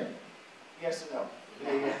 66, right? Yes and no.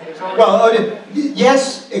 Well,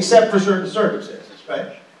 yes, except for certain circumstances,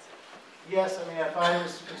 right? Yes, I mean, if I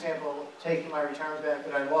was, for example, taking my retirement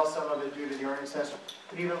benefit, I lost some of it due to the earnings test,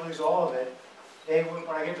 could even lose all of it, they would,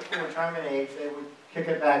 when I get to full retirement age, they would kick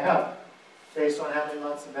it back up based on how many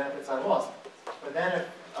months of benefits I lost. But then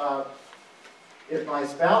if my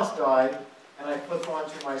spouse died, and I flip on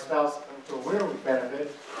to my spouse to a widower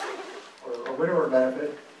benefit, or a widower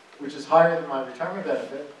benefit, which is higher than my retirement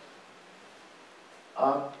benefit,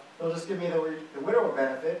 they'll just give me the widower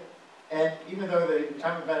benefit, and even though the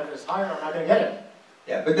retirement benefit is higher, I'm not going to get it.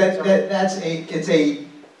 Yeah, but it's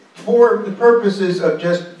for the purposes of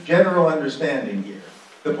just general understanding here.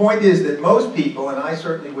 The point is that most people, and I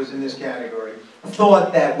certainly was in this category,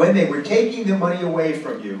 thought that when they were taking the money away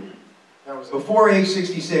from you, before age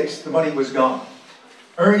 66, the money was gone.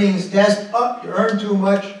 Earnings test up, you earn too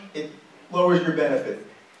much, it lowers your benefit.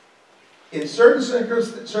 In certain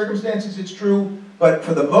circumstances it's true, but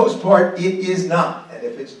for the most part it is not. And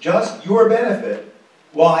if it's just your benefit,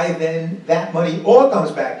 why then that money all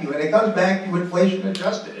comes back to you, and it comes back to you inflation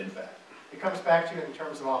adjusted, in fact. It comes back to you in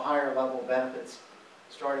terms of a higher level of benefits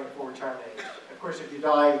starting at full retirement age. Of course, if you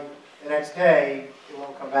die the next day, it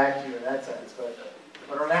won't come back to you in that sense, but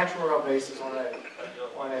on an actuarial basis,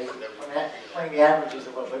 playing the averages a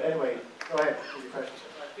little bit. Anyway, go ahead with your question, sir.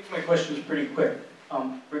 I think my question is pretty quick.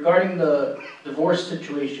 Regarding the divorce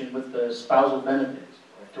situation with the spousal benefits,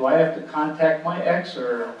 do I have to contact my ex,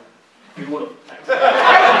 or you would have?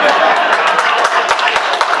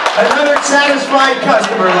 Another satisfied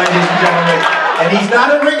customer, ladies and gentlemen. And he's not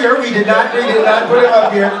a ringer. We did not put him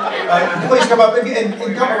up here. Please come up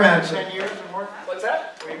and come around. 10 years or more? What's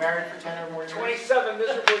that? Were you married for 10 or more years? 27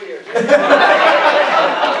 miserable years.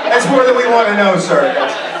 That's more than we want to know, sir.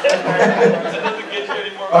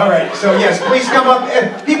 All right, so yes, please come up.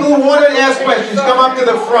 People who want to ask questions, come up to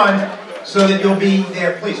the front so that you'll be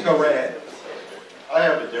there. Please go right ahead. I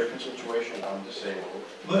have a different situation. I'm disabled.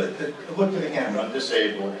 Look to the camera. I'm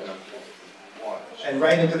disabled and I'm 51. And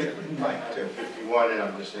right into the mic, too. I'm 51 and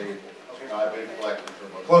I'm disabled. I've been collecting for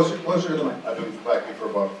about... Closer to the mic. I've been collecting for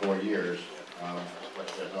about 4 years. I'm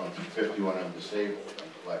 51 and I'm disabled.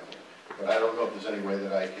 I'm collecting. But I don't know if there's any way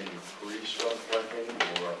that I can increase what I'm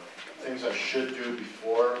collecting or things I should do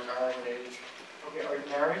before retirement age. Okay, are you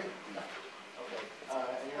married? No. Okay,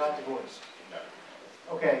 and you're not divorced? No.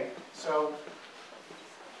 Okay, so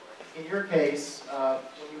in your case,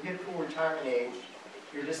 when you hit full retirement age,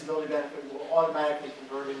 your disability benefit will automatically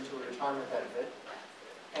convert into a retirement benefit.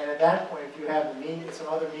 And at that point, if you have the means, some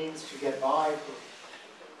other means to get by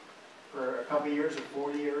for a couple of years or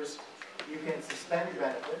 4 years, you can suspend your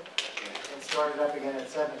benefit and start it up again at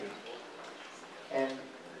 70. And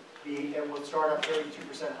it will start up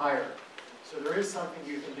 32% higher. So there is something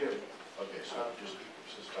you can do. Okay, so just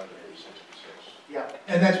suspend it at 66. Yeah.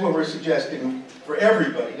 And that's what we're suggesting for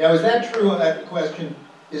everybody. Now, is that true? I have a question.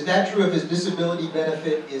 Is that true if his disability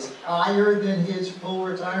benefit is higher than his full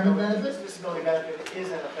retirement benefit? His disability benefit is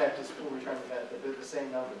in effect his full retirement benefit. They're the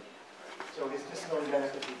same number. So his disability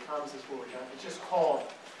benefit becomes his full retirement. It's just called,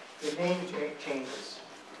 the name changes.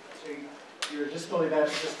 So your disability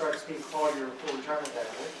benefit just starts being called your full retirement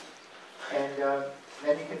benefit. And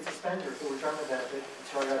then you can suspend your full retirement benefit and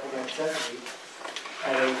start it up again at 70.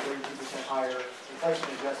 at a 32% higher inflation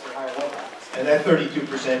adjusted higher level. And that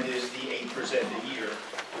 32% is the 8% a year.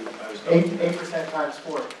 I was talking about. 8% times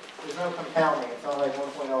 4. There's no compounding. It's not like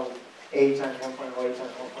 1.08 times 1.08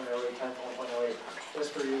 times 1.08 times 1.08.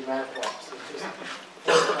 Just for you math buffs. It's just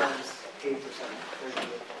 4 times 8%.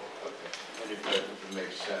 And if it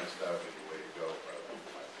makes sense, that would be the way to go,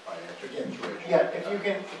 financial situation. Yeah,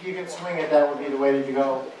 if you can swing it, that would be the way to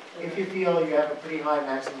go. If you feel you have a pretty high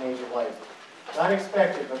maximum age of life. Not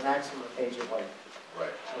expected, but maximum age of life.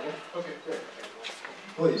 Right. Okay, good.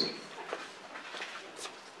 Please,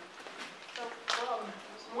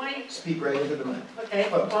 My, speak right into the mic. okay,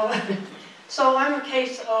 well, so I'm a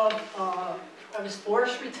case of, I was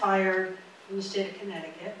forced retired in the state of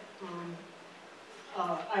Connecticut.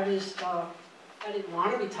 I didn't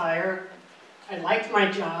want to retire. I liked my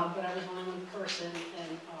job, but I was only one person.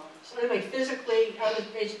 And so anyway, physically, I was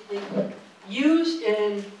basically used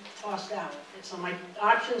and tossed out. And so my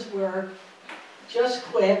options were just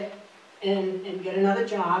quit and get another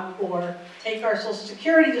job, or take our Social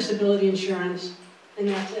Security disability insurance, and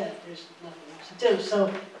that's it. There's nothing else to do.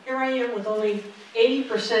 So here I am with only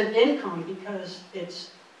 80% income because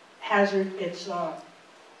it's hazard. It's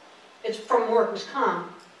from workers'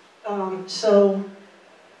 comp. So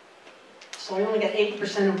I only get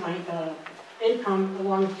 80% of my income,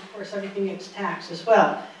 along with, of course, everything gets taxed as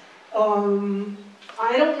well.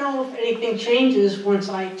 I don't know if anything changes once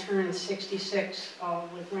I turn 66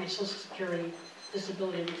 with my Social Security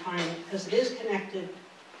disability retirement, because it is connected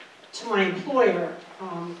to my employer.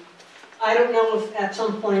 I don't know if at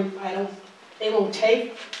some point they won't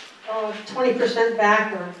take 20%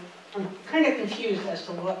 back, or I'm kind of confused as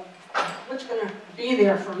to what's going to be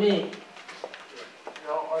there for me.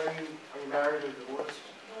 Now, are you married or divorced?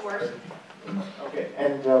 Divorce. Okay,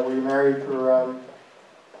 and were you married for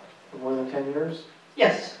more than 10 years?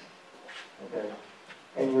 Yes. Okay.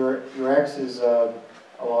 And your ex is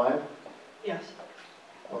alive? Yes.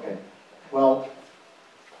 Okay. Well,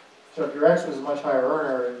 so if your ex was a much higher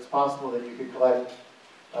earner, it's possible that you could collect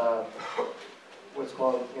what's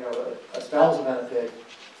called, a spousal benefit.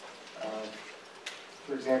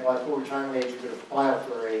 For example, at full retirement age, you could apply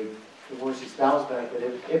for a divorcee spouse benefit.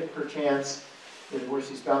 If perchance the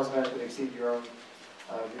divorcee spouse benefit exceeds your own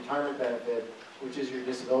retirement benefit, which is your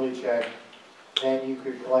disability check, then you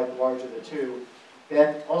could collect the larger of the two.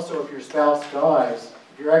 Then also, if your spouse dies,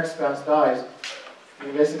 if your ex-spouse dies, you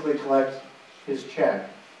can basically collect his check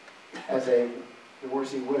as a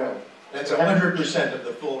divorcee widow. That's 100% of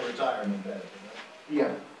the full retirement benefit.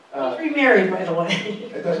 Yeah. He's remarried, by the way.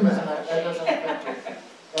 It doesn't matter. That doesn't affect you.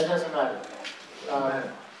 That doesn't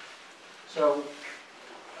matter. So,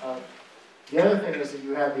 the other thing is that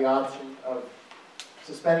you have the option of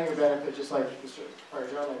suspending your benefit, just like Mr. Prior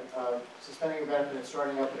Gentleman, suspending your benefit and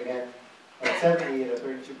starting up it again at 70 at a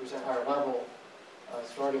 32% higher level,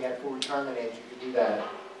 starting at full retirement age, you can do that.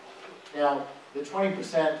 Now, the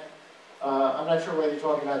 20%, I'm not sure whether you're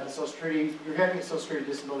talking about the Social Security, you're getting the Social Security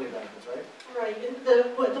disability benefits, right? Right. And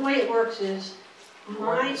the way it works is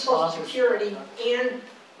my Social Security and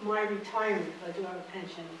my retirement, if I do have a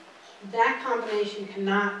pension, that combination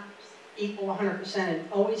cannot equal 100%. It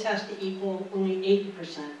always has to equal only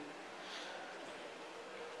 80%.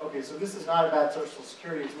 Okay, so this is not about Social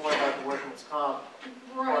Security, it's more about the workman's comp.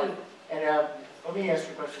 Right. And let me ask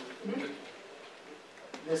you a question.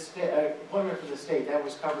 This employment for the state, that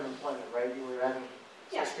was covered employment, right? You were having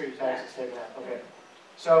Social Security taxes taken out. Okay.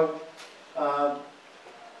 So,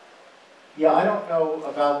 yeah, I don't know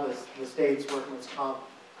about the state's workman's comp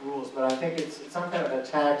rules, but I think it's some kind of a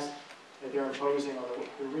tax that they're imposing on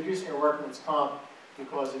they're reducing your workman's comp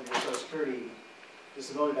because of your Social Security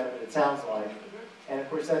disability benefit, it sounds like. And of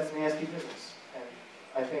course, that's nasty business. And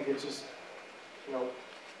I think it's just,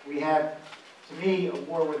 we have, to me, a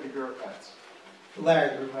war with the bureaucrats.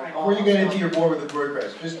 Larry, before you get into your war with the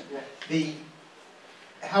bureaucrats, just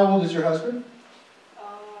how old is your husband?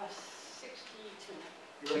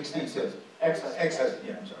 62. 62. Ex-husband. Ex-husband,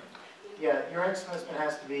 yeah, I'm sorry. Yeah, your ex-husband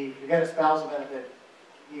has to be, to get a spousal benefit,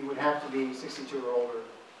 he would have to be 62 or older,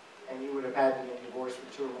 and you would have had to be divorced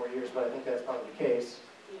for 2 or more years, but I think that's probably the case.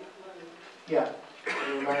 Yeah,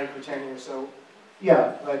 you were married for 10 years, so,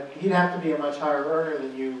 yeah, but he'd have to be a much higher earner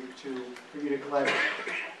than you for you to collect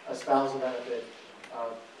a spousal benefit.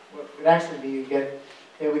 What would actually be,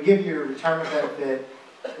 they would give you a retirement benefit.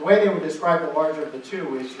 The way they would describe the larger of the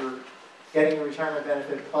two is you're getting a retirement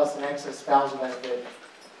benefit plus an excess spousal benefit.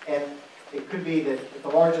 And it could be that if the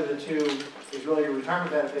larger of the two is really your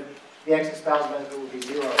retirement benefit, the excess spousal benefit would be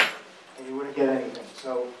 0, and you wouldn't get anything.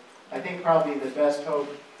 So I think probably the best hope,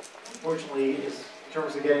 unfortunately, is in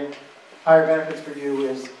terms of getting higher benefits for you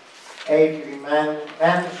is A, if you can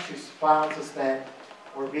manage to file and suspend,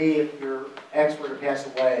 or B, if your ex were to pass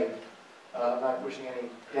away. I'm not wishing any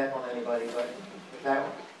death on anybody, but if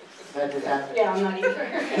that did happen. Yeah, I'm not either.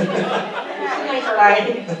 Nice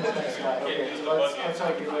guy. Nice guy. Okay, so let's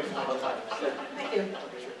hope you live another time. Thank you.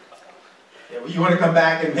 Okay, sure. Yeah, well, you want to come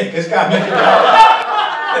back and make this comment?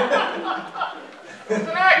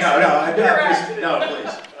 No,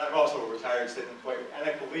 please. I'm also a retired state employee, and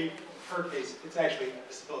I believe in her case, it's actually a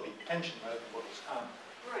disability pension rather than workers' comp.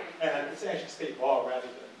 Right. And it's actually state law rather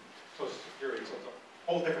than Social Security, so it's a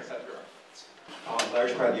whole different set of bureaucrats.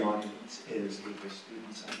 Large part of the audience is Gateway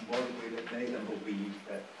students. I'm more likely that many of them believe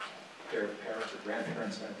that their parents or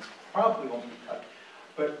grandparents probably won't be cut.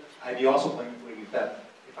 But I'd be also believe that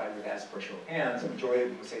if I would ask for a show of hands, the majority of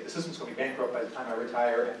them would say the system's going to be bankrupt by the time I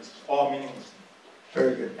retire, and it's all meaningless.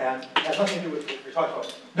 Very good. And it has nothing to do with what you're talking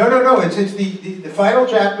about. No. It's the final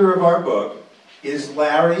chapter of our book is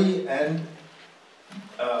Larry and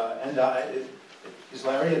I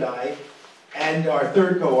and our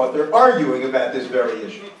third co-author arguing about this very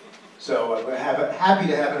issue. So we're happy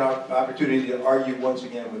to have an opportunity to argue once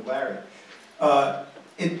again with Larry.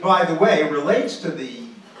 It, by the way, relates to the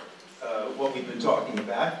what we've been talking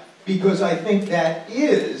about, because I think that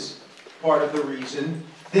is part of the reason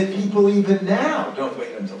that people even now don't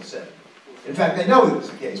wait until 70. In fact, I know this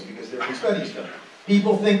is the case because there have been studies done.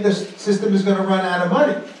 People think the system is going to run out of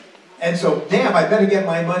money. And so, damn, I better get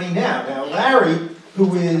my money now. Now, Larry,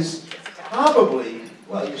 who is probably,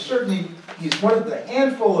 well, he's one of the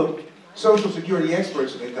handful of Social Security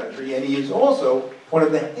experts in the country, and he is also one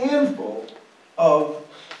of the handful of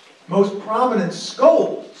most prominent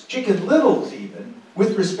scolds, Chicken Littles even,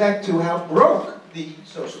 with respect to how broke the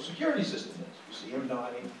Social Security system is. You see him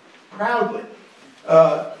nodding proudly.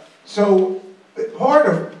 So part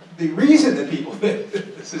of the reason that people think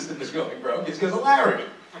that the system is going broke is because of Larry.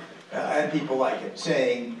 And people like it,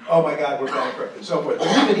 saying, oh my God, we're bankrupt, and so forth. But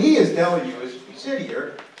even he is telling you, as we sit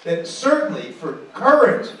here, that certainly for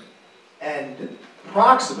current and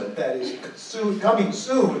proximate, that is coming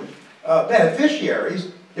soon,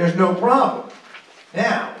 beneficiaries, there's no problem.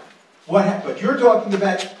 Now, but you're talking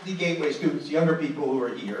about the Gateway students, younger people who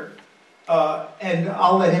are here, and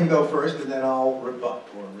I'll let him go first, and then I'll rebut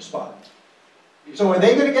or respond. So are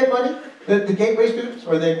they going to get money, the Gateway students?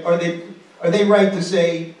 Or are they right to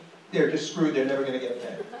say they're just screwed, they're never going to get a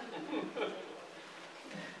penny?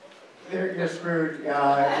 You're screwed. They'll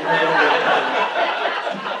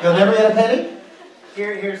never get a penny?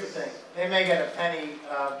 Here's the thing. They may get a penny,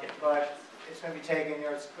 but it's going to be taken,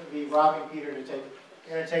 it's going to be robbing Peter to take,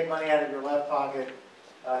 you're going to take money out of your left pocket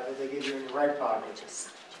that they give you in your right pocket.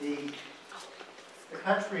 The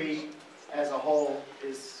country as a whole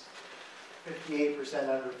is 58%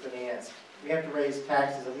 underfinanced. We have to raise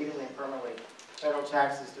taxes immediately and permanently, federal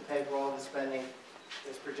taxes, to pay for all the spending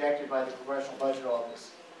that's projected by the Congressional Budget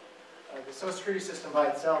Office. The Social Security system by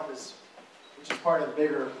itself which is part of the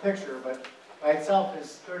bigger picture, but by itself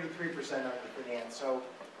is 33% underfinanced. So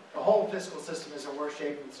the whole fiscal system is in worse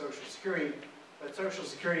shape than Social Security, but Social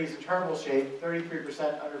Security is in terrible shape,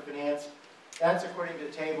 33% underfinanced. That's according to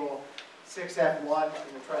table 6F1 in the I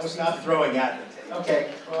trustees. was not throwing at the table.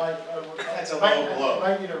 Okay, well, That's a low blow.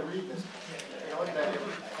 I invite you to read this. Look at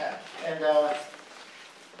that. And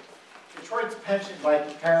Detroit's pension, by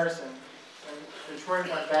comparison, when Detroit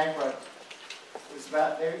went bankrupt, was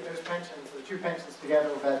about, those pensions, the two pensions together,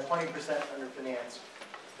 were about 20% underfinanced.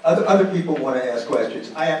 Other people want to ask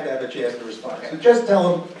questions. I have to have a chance to respond. So just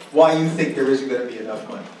tell them why you think there isn't going to be enough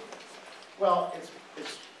money. Well,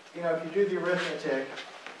 it's you know, if you do the arithmetic,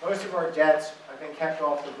 most of our debts have been kept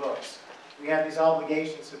off the books. We have these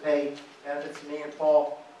obligations to pay benefits to me and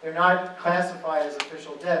Paul. They're not classified as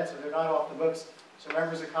official debt, so they're not off the books. So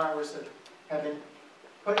members of Congress have been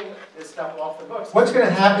putting this stuff off the books. What's going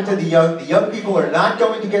to happen to the young? The young people are not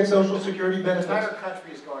going to get Social Security The benefits? entire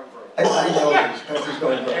country is going broke. I know this country's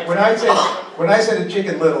going broke. When I said a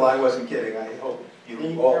Chicken Little, I wasn't kidding. I hope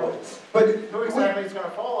you all would. But Who exactly it's going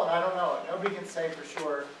to fall on, I don't know. Nobody can say for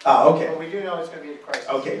sure. okay. But we do know it's going to be a crisis.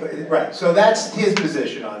 Okay, right. So that's his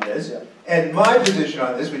position on this. And my position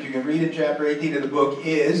on this, which you can read in chapter 18 of the book,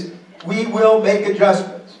 is we will make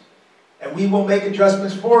adjustments. And we will make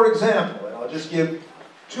adjustments, for example, and I'll just give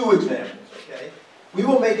two examples, okay? We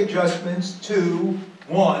will make adjustments to,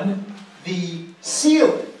 one, the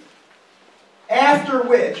ceiling, after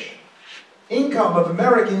which income of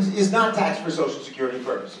Americans is not taxed for Social Security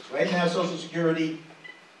purposes. Right now, Social Security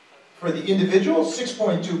for the individual,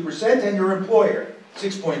 6.2%, and your employer,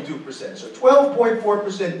 6.2%. So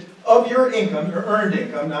 12.4% of your income, your earned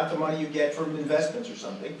income, not the money you get from investments or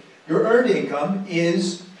something, your earned income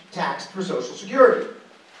is taxed for Social Security.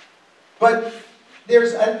 But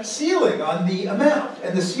there's a ceiling on the amount,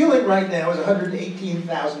 and the ceiling right now is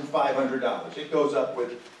 $118,500. It goes up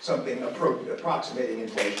with something approximating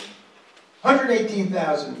inflation.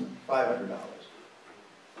 $118,500.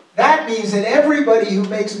 That means that everybody who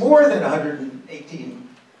makes more than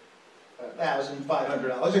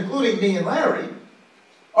 $118,500, including me and Larry,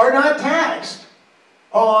 are not taxed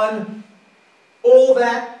on all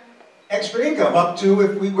that extra income, up to,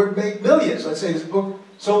 if we were to make millions. Let's say this book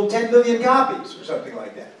sold 10 million copies or something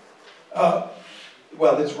like that.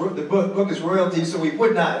 Well, the book is royalty, so we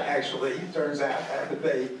would not actually, it turns out, have to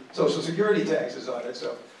pay Social Security taxes on it.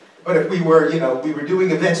 So, but if we were, we were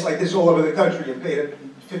doing events like this all over the country and paid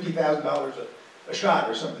 $50,000 a shot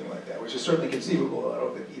or something like that, which is certainly conceivable. I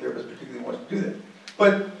don't think either of us particularly wants to do that.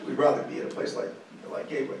 But we'd rather be at a place like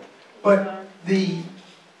Gateway. But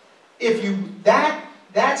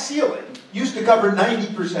that ceiling used to cover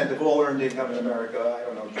 90% of all earned income in America, I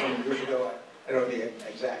don't know, 20 years ago. I don't know the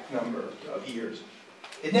exact number of years.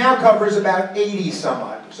 It now covers about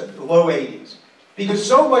 80-some-odd%, the low 80s. Because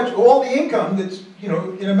so much, all the income that's,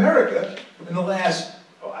 in America in the last,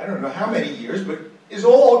 I don't know how many years, but is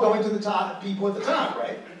all going to the top, people at the top,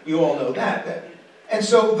 right? We all know that. And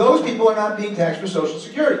so those people are not being taxed for Social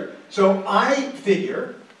Security. So I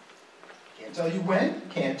figure, can't tell you when,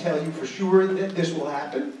 can't tell you for sure that this will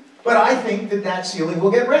happen, but I think that ceiling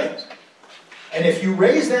will get raised. And if you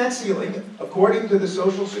raise that ceiling, according to the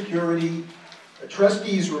Social Security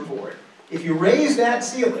Trustees Report, if you raise that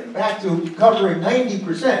ceiling back to covering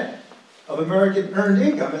 90% of American earned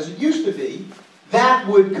income, as it used to be, that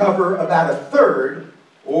would cover about a third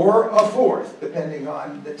or a fourth, depending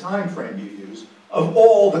on the time frame you use, of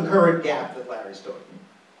all the current gap that Larry's talking about.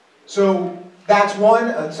 So that's one.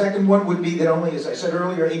 A second one would be that only, as I said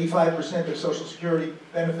earlier, 85% of Social Security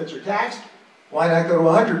benefits are taxed. Why not go to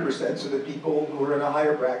 100% so that people who are in a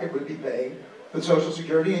higher bracket would be paying for Social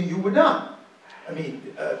Security and you would not? I mean,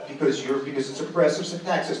 because it's a progressive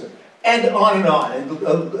tax system. And on,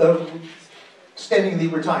 and extending the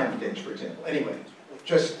retirement age, for example. Anyway,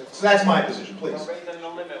 so that's my position, please. Raising the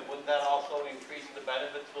limit, would that also increase the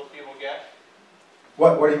benefits those people get?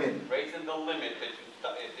 What do you mean? Raising the limit that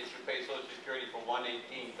you should pay Social Security from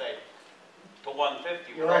 118, say, to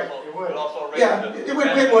 150. You're right, it would. Would also raise Yeah, the it would,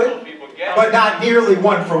 benefits those people get. but not nearly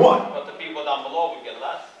one for one. But the people down below would get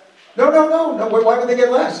less. No. Why would they get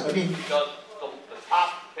less? I mean, Because the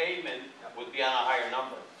top payment would be on a higher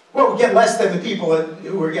number. well, we get less than the people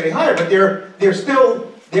who are getting higher, but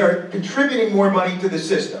they're contributing more money to the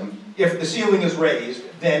system if the ceiling is raised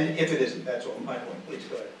than if it isn't. That's all my point. Please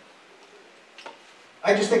go ahead.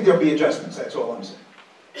 I just think there'll be adjustments. That's all I'm saying.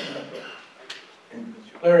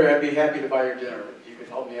 Larry, I'd be happy to buy your dinner if you could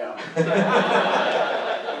help me out.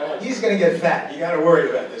 He's going to get fat. You got to worry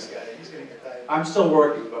about this guy. He's going to get fat. I'm still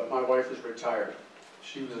working, but my wife is retired.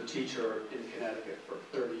 She was a teacher in Connecticut for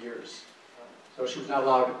 30 years. So she was not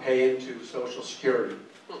allowed to pay into Social Security.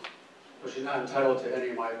 So she's not entitled to any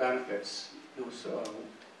of my benefits. So,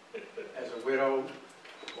 as a widow,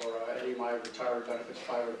 or any of my retired benefits if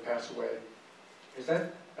I were to pass away.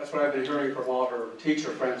 That's what I've been hearing from all her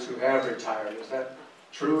teacher friends who have retired. Is that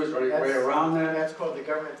true? Is there any way around that? That's called the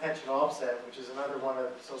government pension offset, which is another one of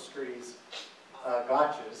Social Security's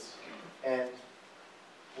gotchas. And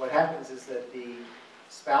what happens is that the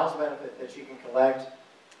spouse benefit that she can collect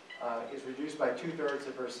is reduced by 2/3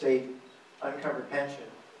 of her state uncovered pension.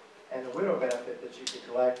 And the widow benefit that she could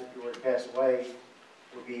collect if you were to pass away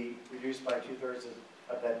would be reduced by 2/3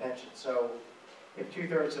 of that pension. So if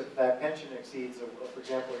 2/3 of that pension exceeds, for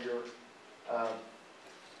example,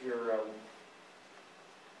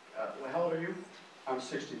 how old are you? I'm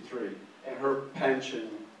 63, and her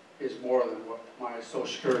pension is more than what my Social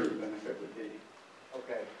Security benefit would be.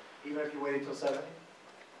 Okay, even if you waited till 70?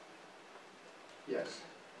 Yes.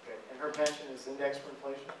 Okay, and her pension is indexed for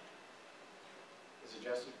inflation? Is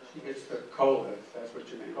adjusted for She inflation? gets the COLA, if that's what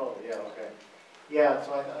you mean. Oh, yeah, okay. Yeah,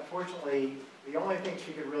 so unfortunately, the only thing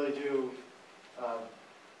she could really do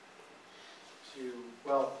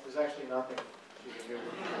well, there's actually nothing she can do.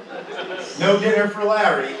 No dinner for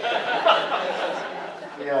Larry.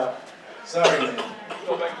 Yeah. Sorry, man.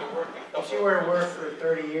 Go back to work. If she were to work for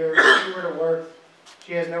 30 years, if she were to work,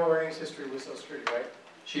 she has no earnings history with Social Security, right?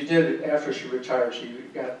 She did, after she retired, she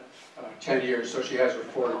got 10 years, so she has her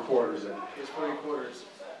 40 quarters in. She has 40 quarters.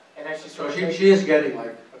 And as she So started she is getting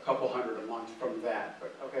like a couple hundred a month from that.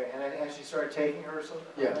 But okay, and as she started taking her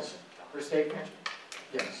yes. pension, her state pension?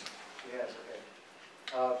 Yes. Yes, okay.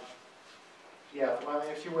 Yeah, well, I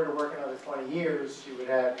mean, if she were to work another 20 years, she would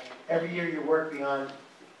have, every year you work beyond,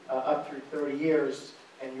 up through 30 years,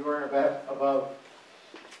 and you earn above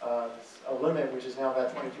a limit, which is now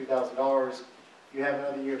about $22,000, you have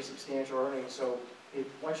another year of substantial earnings. So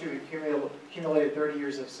once you've accumulated 30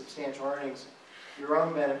 years of substantial earnings, your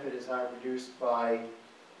own benefit is not reduced by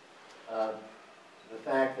the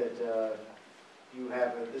fact that you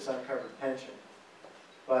have this uncovered pension.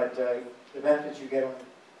 But the benefits you get on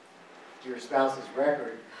your spouse's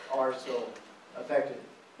record are still affected.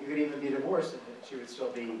 You could even be divorced and she would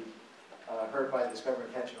still be hurt by this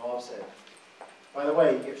government pension offset. By the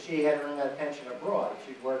way, if she had earned that pension abroad, if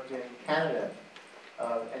she'd worked in Canada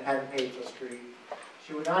and hadn't paid Social Security,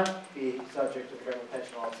 she would not be subject to the government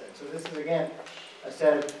pension offset. So this is, again, a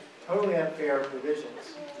set of totally unfair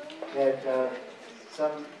provisions that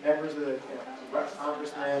some members of the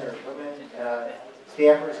congressmen or women,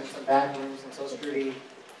 staffers in some back rooms in Social Security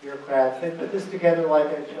bureaucrats, they put this together like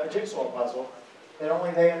a jigsaw puzzle that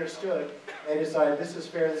only they understood. They decided this is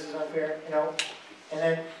fair, this is unfair, and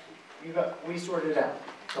then we sorted it out.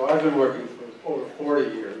 So I've been working for over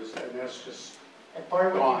 40 years, and that's just And part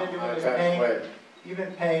of what you've been doing is you've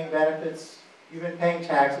been paying benefits, you've been paying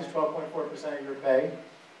taxes, 12.4% of your pay,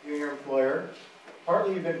 you and your employer.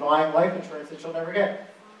 Partly you've been buying life insurance that you'll never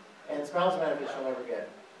get, and spousal benefits you'll never get.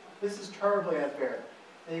 This is terribly unfair.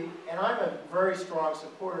 And I'm a very strong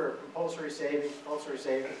supporter of compulsory savings,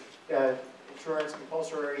 insurance,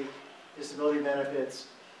 compulsory disability benefits.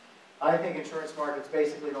 I think insurance markets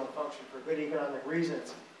basically don't function for good economic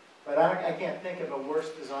reasons, but I can't think of a worse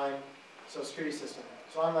designed Social Security system.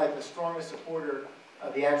 So I'm like the strongest supporter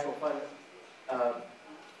of the actual fund,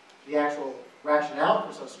 the actual rationale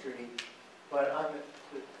for Social Security, but I'm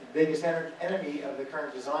the biggest enemy of the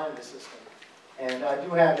current design of the system. And I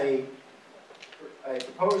do have a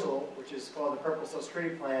proposal, which is called the Purple Social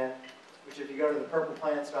Security Plan, which if you go to the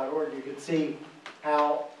purpleplans.org, you can see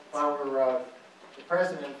how, if I were the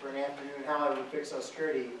president for an afternoon, how I would fix Social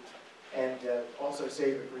Security and also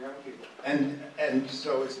save it for young people. And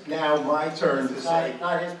so it's now my turn to say...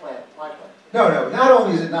 Not his plan, my plan. No, not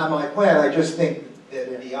only is it not my plan, I just think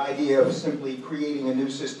that the idea of simply creating a new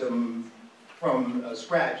system from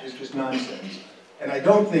scratch is just nonsense. And I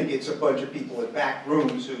don't think it's a bunch of people in back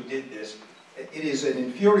rooms who did this. It is an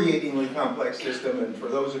infuriatingly complex system, and for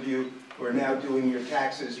those of you who are now doing your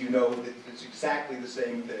taxes, you know that it's exactly the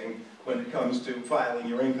same thing when it comes to filing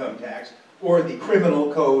your income tax, or the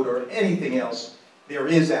criminal code, or anything else there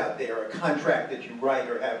is out there, a contract that you write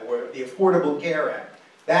or have, or the Affordable Care Act.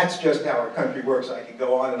 That's just how our country works. I could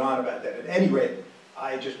go on and on about that. At any rate,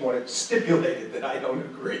 I just want to stipulate it that I don't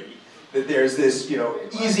agree that there's this,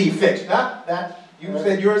 easy fix. Not that, you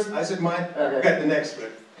said yours, I said mine. Okay. Got the next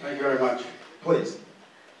one. Thank you very much. Please.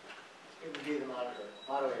 It would be the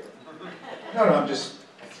moderator. No, I'm just...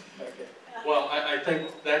 Okay. Well, I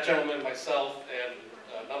think that gentleman, myself, and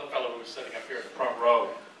another fellow who was sitting up here in the front row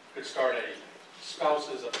could start a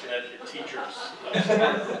spouses of Connecticut teachers.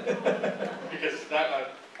 Because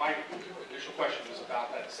my initial question was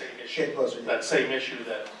about that same issue. Get closer. That same issue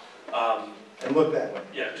that... and look that way.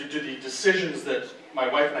 Yeah, do the decisions that my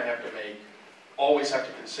wife and I have to make always have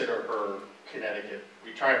to consider her Connecticut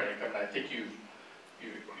retirement income? And I think you've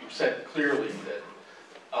said clearly that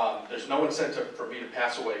there's no incentive for me to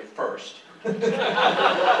pass away first. Although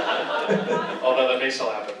that may still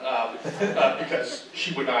happen, because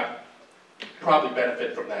she would not probably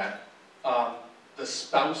benefit from that. The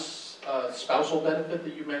spousal benefit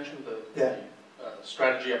that you mentioned, the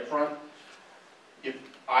strategy up front, if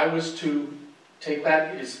I was to take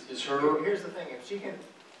that, is her... Here's the thing,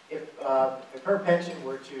 if her pension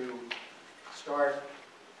were to start,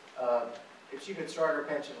 if she could start her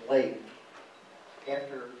pension late,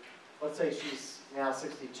 after, let's say she's now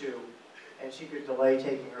 62, and she could delay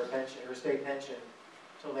taking her pension, her state pension,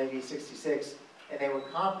 till maybe 66, and they would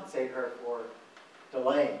compensate her for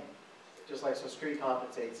delaying, just like Social Security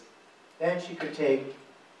compensates, then she could take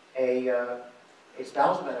a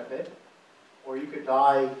spousal benefit, or you could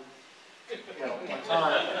die, one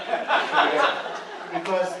time,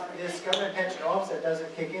 because this government pension offset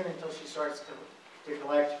doesn't kick in until she starts to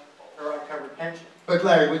collect her uncovered pension. But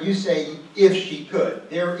Larry, when you say if she could,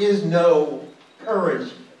 there is no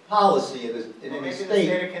current policy in any Maybe state. the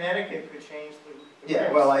state of Connecticut could change the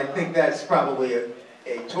Yeah, well, I think that's probably a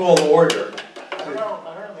tall order. I don't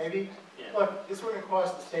know, maybe. Look, this wouldn't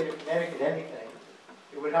cost the state of Connecticut anything.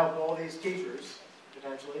 It would help all these teachers,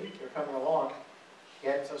 potentially, they're coming along,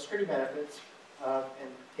 get Social Security benefits, and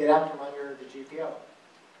get out from under the GPO.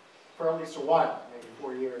 For at least a while, maybe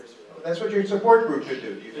 4 years. That's what your support group should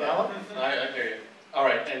do. Do you follow? I hear you. All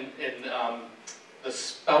right, and the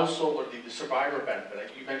spousal or the survivor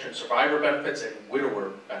benefit, you mentioned survivor benefits and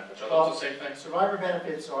widower benefits. Are those the same thing? Survivor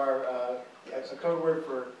benefits are a code word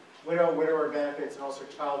for widower benefits, and also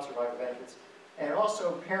child survivor benefits, and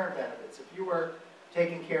also parent benefits. If you were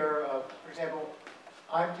taking care of, for example,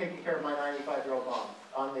 I'm taking care of my 95-year-old mom.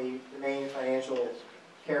 I'm the main financial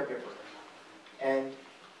caregiver. And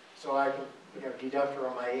so I can deduct her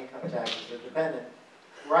on my income taxes as a dependent.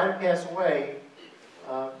 Were I to pass away,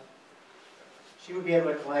 she would be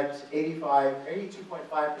able to collect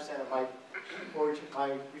 82.5% of my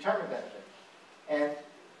retirement benefit. And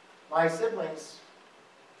my siblings,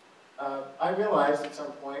 I realized at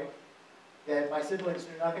some point that my siblings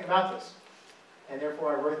knew nothing about this. And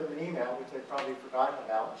therefore I wrote them an email, which they've probably forgotten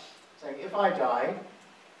about, saying if I die,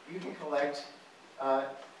 you can collect,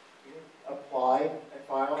 you can apply and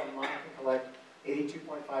file, and mine can collect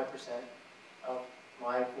 82.5% of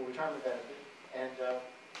my full retirement benefit. And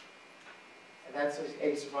that's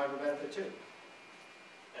a survivor benefit too.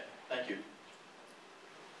 Okay, thank you.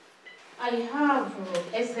 I have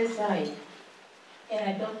SSI, and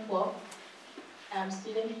I don't work. I'm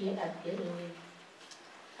student here at the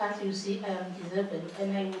as you see, I am disabled,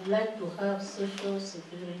 and I would like to have social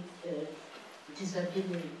security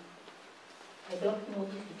disability. I don't know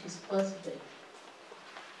if it is possible.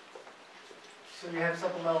 So you have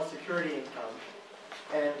supplemental security income,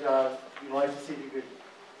 and you'd like to see if you could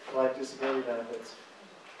collect disability benefits.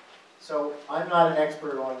 So I'm not an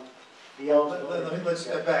expert on the eligibility. Let's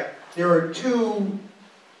step back. There are two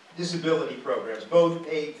disability programs, both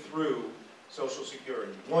paid through Social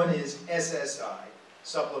Security. One is SSI,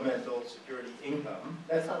 Supplemental Security Income.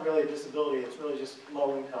 That's not really a disability, it's really just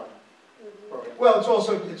low income program. Well, it's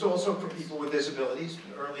also for people with disabilities.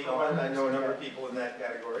 Early on, I know a number of people in that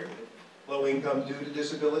category. Low income due to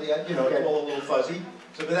disability, it's all a little fuzzy.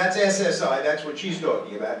 So, but that's SSI, that's what she's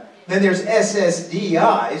talking about. Then there's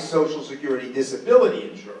SSDI, Social Security Disability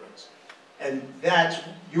Insurance. And that's,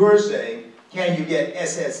 you're saying, can you get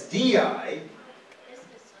SSDI?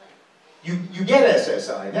 You get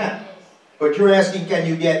SSI now. But you're asking, can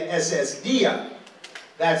you get SSDI?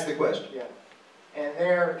 That's the question. Yeah. And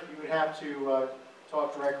there, you would have to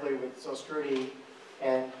talk directly with Social Security,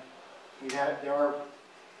 and there are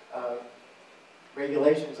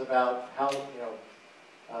regulations about how,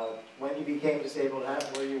 when you became disabled,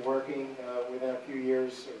 were you working within a few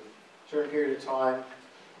years, or a certain period of time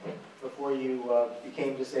before you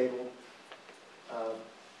became disabled.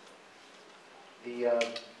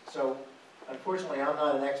 So, unfortunately, I'm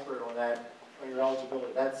not an expert on that, on your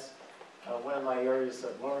eligibility. That's one of my areas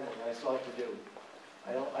of learning that I still have to do.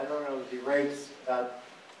 I don't know the regs about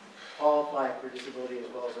qualifying for disability as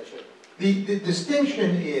well as I should. The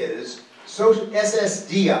distinction is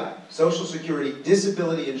SSDI, Social Security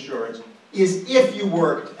Disability Insurance, is if you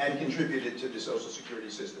worked and contributed to the Social Security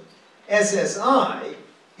system. SSI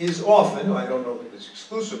is often, I don't know if it's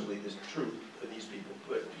exclusively true for these people,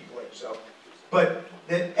 but people like yourself, but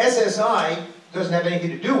that SSI doesn't have anything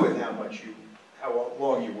to do with how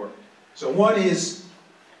long you work. So one is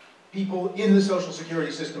people in the Social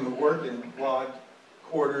Security system who worked in logged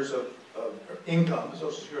quarters of income,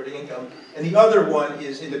 Social Security income, and the other one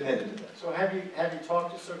is independent of that. So have you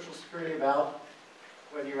talked to Social Security about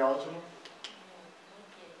whether you're eligible?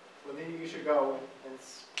 Well, then you should go and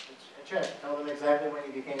check. Tell them exactly when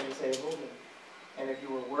you became disabled, and if you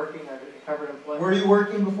were working under covered employment. Were you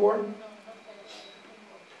working before?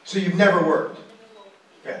 So you've never worked?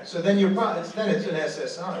 Yeah. So then it's an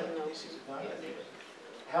SSI.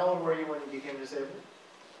 How old were you when you became disabled?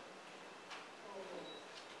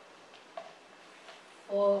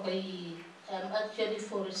 I'm actually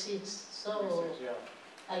 46, so 46, yeah.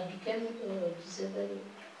 I became disabled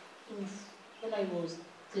when I was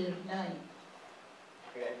 39.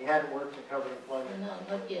 Okay, and you hadn't worked in covered employment? No,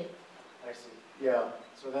 not yet. I see. Yeah,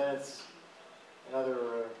 so then it's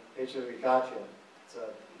another issue that got you. It's,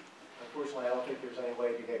 unfortunately, I don't think there's any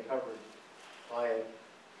way to get covered by it.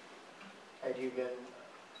 Had you been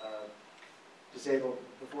disabled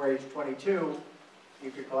before age 22,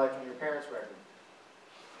 you could collect on your parents' record.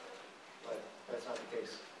 But that's not the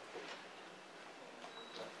case.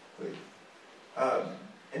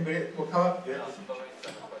 Anybody will come up? Yeah.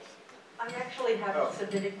 I actually have a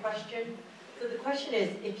submitted question. So the question is,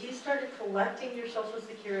 if you started collecting your Social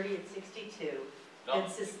Security at 62 and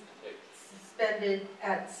suspended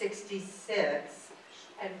at 66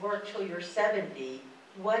 and work till you're 70,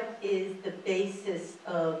 what is the basis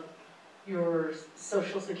of your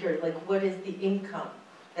Social Security? Like, what is the income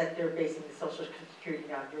that they're basing the Social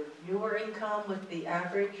Security on? Your income with the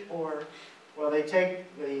average, or? Well, they take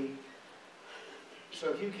so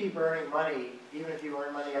if you keep earning money, even if you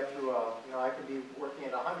earn money up to, I could be working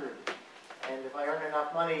at 100, and if I earn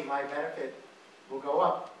enough money, my benefit will go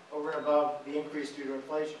up over and above the increase due to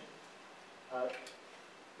inflation.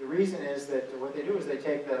 the reason is that what they do is they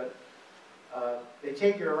take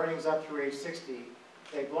your earnings up through age 60,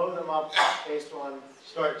 they blow them up based on...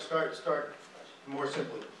 Start more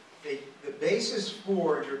simply. The basis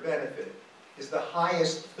for your benefit is the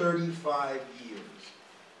highest 35 years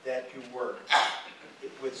that you work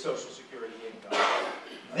with Social Security income.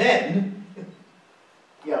 Then...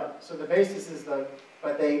 Yeah, so the basis is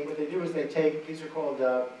what they do is they take, these are called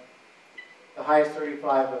the highest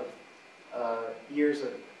 35 of years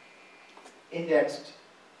of indexed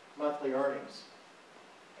monthly earnings.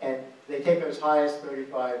 And they take those highest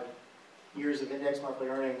 35 years of indexed monthly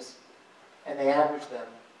earnings and they average them.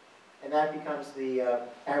 And that becomes the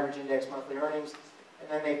average indexed monthly earnings. And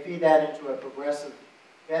then they feed that into a progressive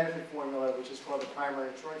benefit formula, which is called the primary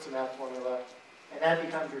insurance amount formula. And that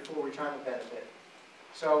becomes your full retirement benefit.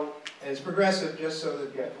 So, and it's progressive, just so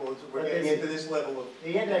that people, we're getting into this level of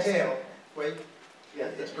detail. Wait, yeah,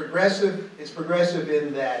 it's progressive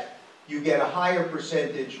in that you get a higher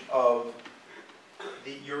percentage of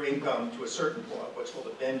your income to a certain point, what's called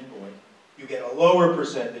a bend point. You get a lower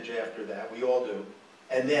percentage after that, we all do,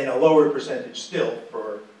 and then a lower percentage still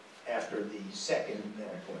for after the second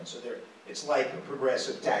bend point. So it's like a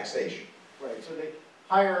progressive taxation. Right, so the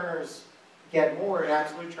higher earners get more in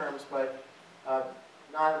absolute terms, but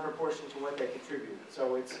not in proportion to what they contribute.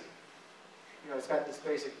 So it's got this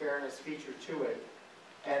basic fairness feature to it.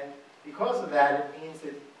 And because of that, it means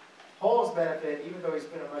that Paul's benefit, even though he's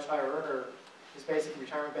been a much higher earner, his basic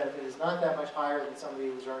retirement benefit is not that much higher than somebody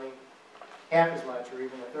who's earning half as much or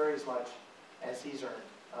even a third as much as he's earned.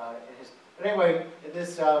 But anyway,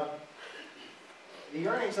 the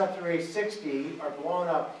earnings up through age 60 are blown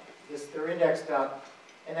up, they're indexed up,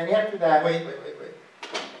 and then after that... Wait.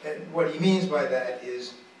 And what he means by that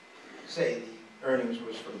is, say the earnings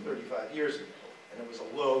was from 35 years ago, and it was a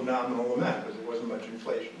low nominal amount because there wasn't much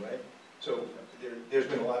inflation, right? So there's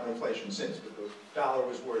been a lot of inflation since, but the dollar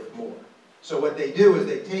was worth more. So what they do is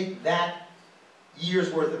they take that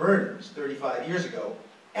year's worth of earnings, 35 years ago,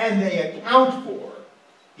 and they account for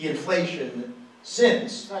the inflation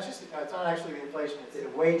since. It's not actually the inflation, it's the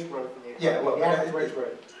wage growth in the economy. Yeah, well, the average wage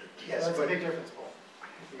growth. Yes, so that's but a big difference, Paul.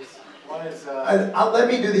 Because one is... I'll let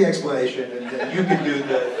me do the explanation, and then you can do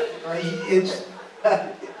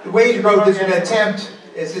the wage growth is an attempt.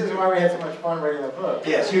 This is why we had so much fun writing the book.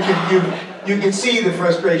 Yes, you can see the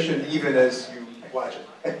frustration even as you watch it.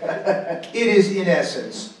 It is, in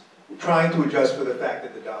essence, trying to adjust for the fact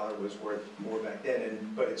that the dollar was worth more back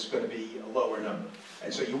then, but it's going to be a lower number.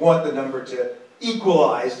 And so you want the number to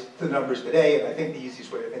equalize the numbers today, and I think the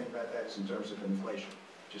easiest way to think about that is in terms of inflation,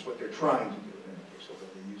 which is what they're trying to do. So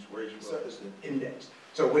they use wage growth as the index.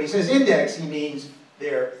 So when he says index, he means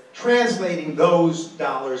they're translating those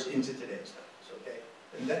dollars into today's dollars, okay?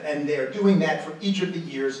 And they're doing that for each of the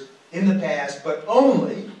years in the past, but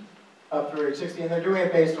only up through age 60, and they're doing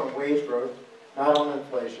it based on wage growth, not on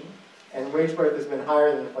inflation. And wage growth has been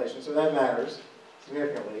higher than inflation, so that matters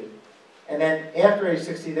significantly. And then after age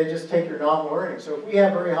 60, they just take your nominal earnings. So if we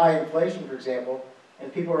have very high inflation, for example,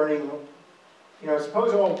 and people are earning,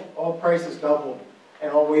 suppose all prices doubled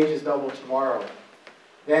and all wages doubled tomorrow,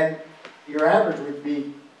 then your average would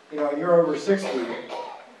be, and you're over 60,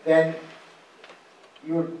 then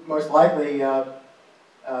you would most likely, your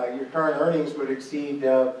current earnings would exceed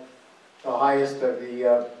the highest of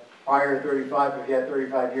the prior 35, if you had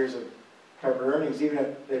 35 years of covered earnings, even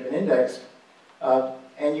if they've been indexed.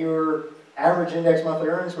 And your average index monthly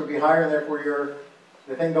earnings would be higher, and therefore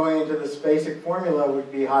the thing going into this basic formula would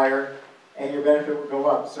be higher, and your benefit would go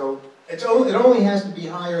up. So it only has to be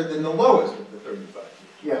higher than the lowest of the 35 years.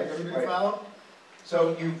 Yeah, right? Everybody follow? So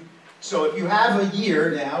if you have a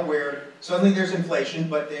year now where suddenly there's inflation,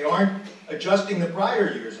 but they aren't adjusting the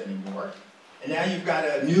prior years anymore, and now you've got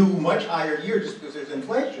a new, much higher year just because there's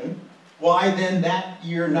inflation, why then that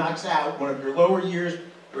year knocks out one of your lower years,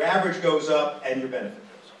 your average goes up, and your benefit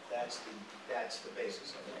goes up. That's the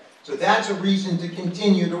basis of it. So that's a reason to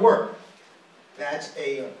continue to work. That's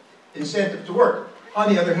a incentive to work. On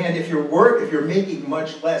the other hand, if you're making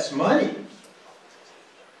much less money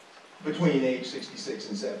between age 66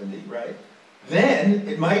 and 70, right, then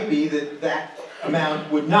it might be that that amount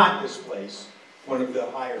would not displace one of the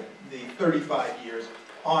 35 years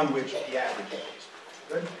on which the average is.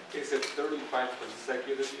 Good? Is it 35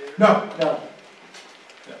 consecutive years? No.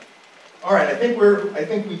 All right, I think we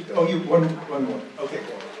one more. Okay,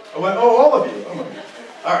 cool. Oh, all of you. Oh my.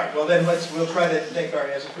 All right, well then we'll try to take our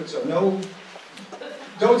answers quick. So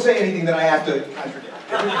don't say anything that I have to contradict.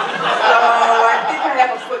 I think I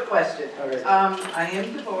have a quick question. Okay. I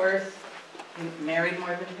am divorced, married more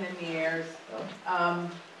than 10 years. How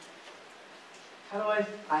do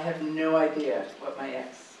I have no idea what my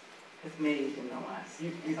ex has made in the last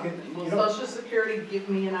You could, something. Will you don't, Social Security give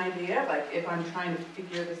me an idea, like if I'm trying to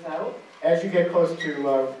figure this out? as you get close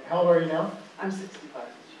to, how old are you now? I'm 65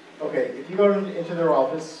 this Okay, if you go into their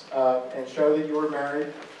office and show that you were married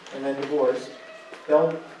and then divorced,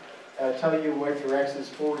 they'll tell you what your ex's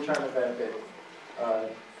full retirement benefit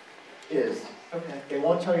is. year. Okay. They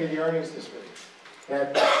won't tell you the earnings history.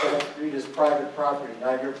 That's viewed as private property,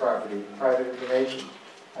 not your property, private information.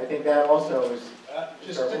 I think that also is.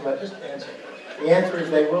 Just answer. The answer is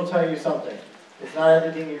they will tell you something. It's not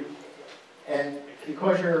everything you, and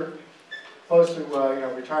because you're close to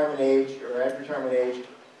retirement age or at retirement age,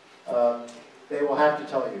 they will have to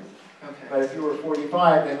tell you. Okay. But if you were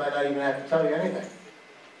 45, they might not even have to tell you anything.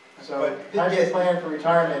 So how do you plan for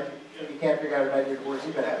retirement if you can't figure out about your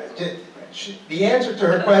divorcee benefits? The answer to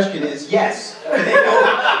her question is yes. I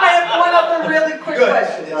have one other really quick Good.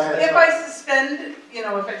 question. Go ahead. If I suspend, if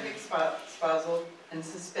I take spousal and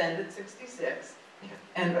suspend at 66,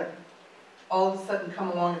 and all of a sudden come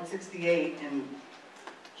along at 68 and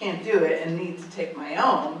can't do it and need to take my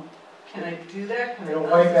own, can I do that? Can I It'll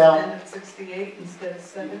not wipe out- suspend at 68 instead of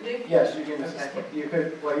 70? Yes, you can. Okay. You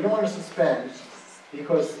could. Well, you don't want to suspend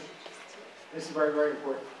because this is very, very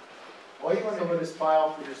important. All you want to do is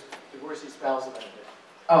file for your divorcee spousal benefit.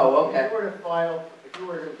 Oh, okay. If you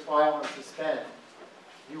were to file and suspend,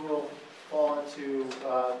 you will fall into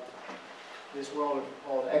this world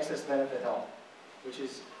called excess benefit health, which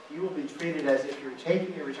is you will be treated as if you're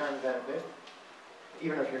taking your retirement benefit,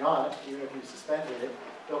 even if you're not, even if you suspended it.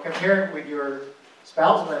 They'll compare it with your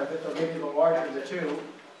spousal benefit. They'll give you the larger of the two.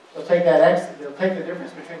 They'll take they'll take the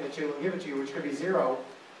difference between the two and give it to you, which could be zero.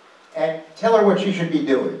 And Tell her what she should be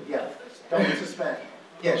doing. yeah, don't suspend.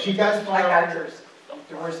 Yeah, she does File for your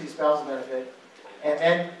divorcee spousal benefit, and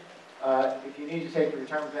then if you need to take the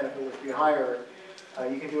retirement benefit, which would be higher,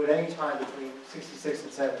 you can do it any time between 66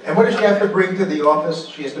 and 70. And what does she have to bring to the office?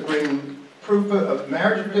 She has to bring proof of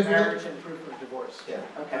marriage certificate? Marriage and proof of divorce. Yeah.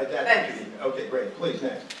 Okay, That's what thanks. you need. Okay, great. Please,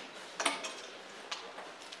 next.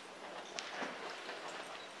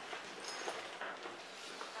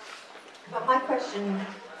 Well, my question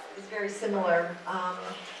is very similar.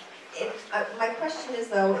 My question is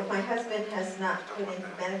though, if my husband has not put in the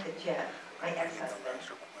benefits yet, my ex-husband,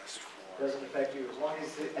 Doesn't affect you as long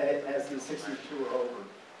as he's 62 or over,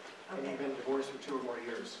 and you've been divorced for 2 or more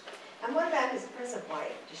years. and what about his present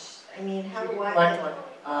wife? How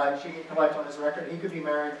do She can collect on his record. He could be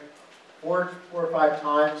married four or 5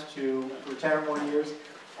 times for 10 or more years.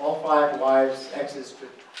 All 5 wives, exes could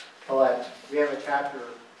collect. We have a chapter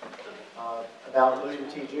about William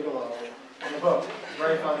T. Gigolo in the book. It's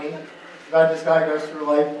very funny. About this guy goes through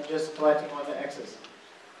life just collecting on the exes.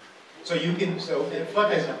 So it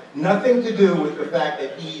has nothing to do with the fact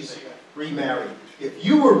that he's remarried. If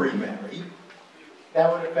you were remarried,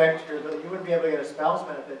 that would affect you wouldn't be able to get a spouse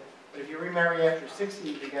benefit, but if you remarry after 60,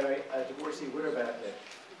 you can get a divorcee widow benefit.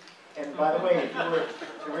 And by the way, if you were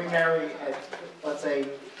to remarry at, let's say,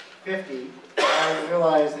 50, and you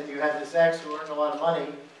realize that you have this ex who earned a lot of money,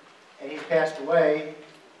 and he's passed away,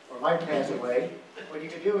 or might pass away, what you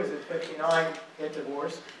could do is at 59, get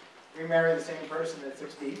divorced, remarry the same person at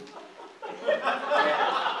 60, and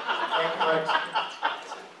collect.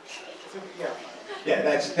 yeah,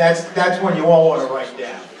 that's one you all want to write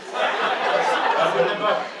down.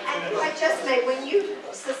 And if I just say, when you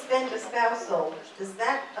suspend a spousal, does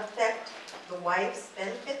that affect the wife's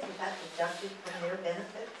benefits? Is that deducted from their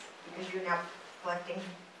benefits? Because you're now collecting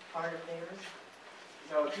part of theirs?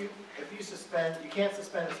 No, if you suspend, you can't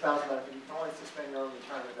suspend a spouse benefit, you can only suspend your own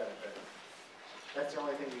retirement benefit. That's the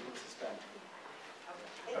only thing you can suspend.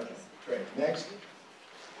 Okay, great. Next.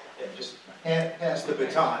 Yeah, just pass the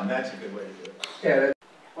baton. That's a good way to do it. Yeah,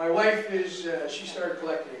 my wife is, she started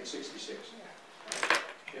collecting at 66.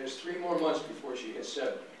 There's 3 more months before she hits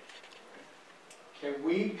 70. Can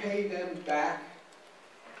we pay them back?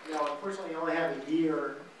 No, unfortunately, you only have a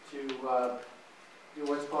year to do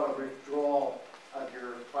what's called a withdrawal of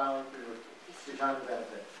your filing for your retirement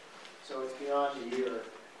benefit. So it's beyond a year.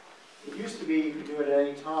 It used to be you could do it at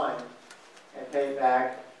any time and pay it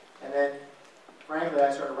back. And then, frankly,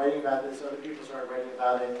 I started writing about this, other people started writing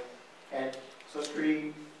about it, and Social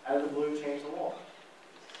Security, out of the blue, changed the law.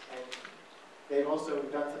 And they've also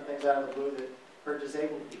done some things out of the blue that hurt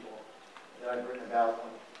disabled people that I've written about on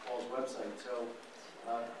Paul's website. So,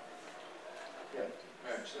 yeah.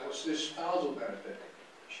 All right, so it's this spousal benefit.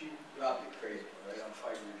 She got me crazy, right? I'm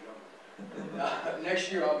 5 years younger.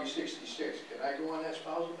 Next year I'll be 66. Can I go on that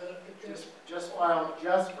spousal benefit? Just file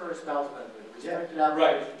just for a spousal benefit. Restricted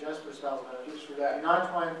application just for spousal benefit. Just for that. Do not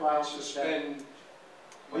try and file Suspend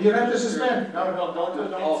Well, you don't have to suspend. No,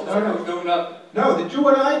 don't Do nothing. No, do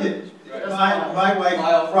what I did. Right. My wife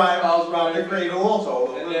robbed the cradle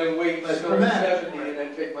also. And then wait Less till dramatic. 70 and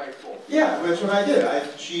then take my full. Yeah, that's what I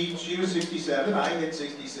did. She was 67, I hit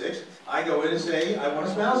 66. I go in and say, I want a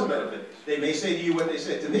spousal benefit. They may say to you what they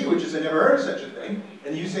said to me, which is I never heard of such a thing.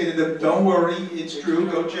 And you say to them, don't worry, it's true,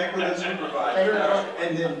 go check with the supervisor.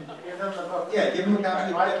 And then, Give them the book. yeah, give them a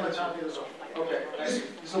copy Write them a of copy of the book. Okay, thank you.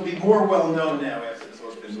 this will be more well known now after this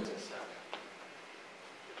whole business.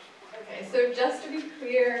 Okay, so just to be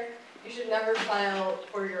clear, you should never file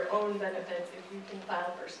for your own benefits if you can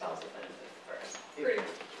file for spousal benefits first. Pretty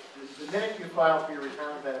The minute you file for your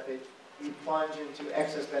retirement benefit, you plunge into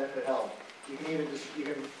excess benefit held. You can even you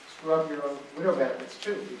can screw up your own widow benefits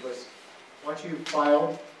too, because once you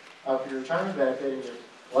file for your retirement benefit and you're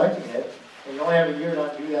collecting it, and you only have a year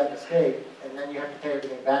to undo that mistake, and then you have to pay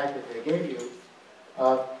everything back that they gave you.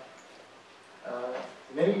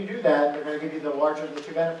 The minute you do that, they're going to give you the larger of the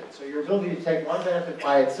two benefits. So your ability to take one benefit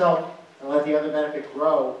by itself and let the other benefit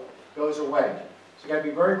grow goes away. So you got to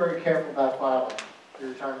be very, very careful about filing for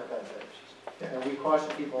your retirement benefit. And we caution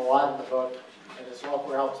people a lot in the book, and the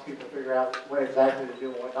software helps people figure out what exactly to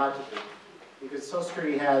do and what not to do. Because Social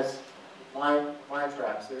Security has mind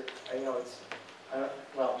traps.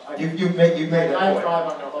 You've made that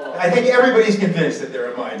point. I think everybody's convinced that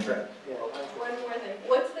they're a mind trap. Yeah. One more thing.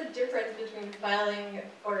 What's the difference between filing,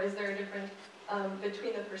 or is there a difference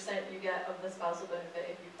between the percent you get of the spousal benefit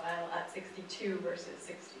if you file at 62 versus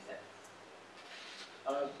 66?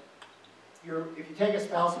 If you take a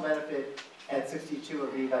spousal benefit at 62, it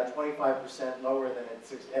would be about 25% lower than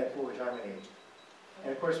at full retirement age.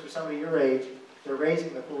 And of course, for somebody your age, they're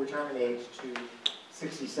raising the full retirement age to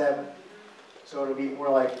 67. So it'll be more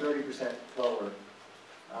like 30% lower.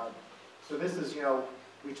 So this is,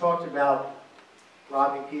 we talked about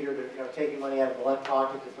robbing Peter to, taking money out of the left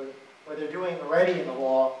pocket. What they're doing already in the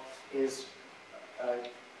law is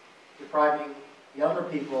depriving younger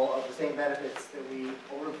people of the same benefits that we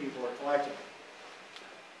older people are collecting.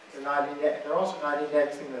 They're also not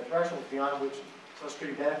indexing the thresholds beyond which Social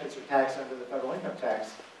Security benefits are taxed under the federal income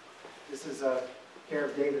tax. This is care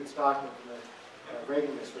of David Stockman from the Reagan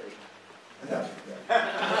administration. Okay,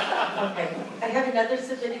 I have another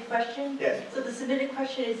submitted question. Yes. So the submitted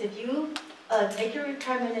question is, if you take your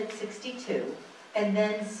retirement at 62 and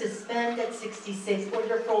then suspend at 66, or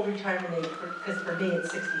your full retirement age, because for me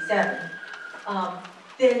it's 67,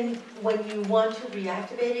 then when you want to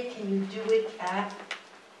reactivate it, can you do it at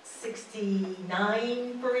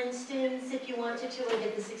 69, for instance, if you wanted to, and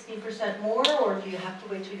get the 16% more, or do you have to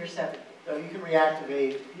wait till you're 70? No, you can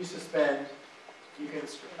reactivate. If you suspend, you can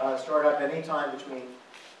start up any time between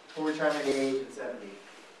full retirement age and 70.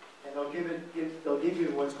 And they'll give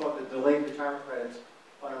you what's called the delayed retirement credits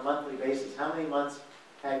on a monthly basis. How many months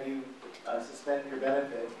have you suspended your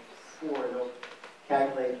benefit for? They'll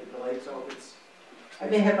calculate the delayed. So if it's I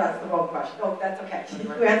may have asked the wrong question. Oh, that's okay.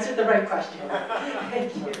 You answered the right question.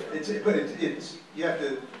 Thank you. You have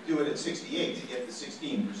to do it at 68 to get the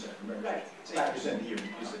 16%. Remember, Right. It's 8% a year.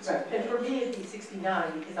 You said Right. And for me, it'd be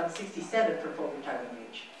 69 because I'm 67 for full retirement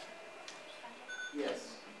age. yes.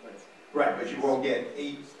 Right, but you won't get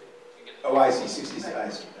 8. Oh, I see, 67. I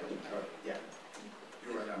see. Yeah.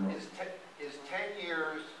 You're right, I'm wrong. Is 10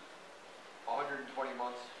 years 120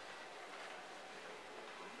 months?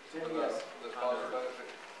 Yes. The spousal benefit?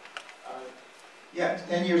 Yeah, it's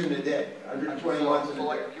 10 years and a day, 120 months and So a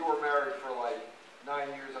like day. if you were married for like 9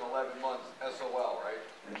 years and 11 months, SOL, right?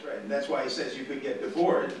 That's right, and that's why he says you could get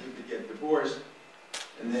divorced. You could get divorced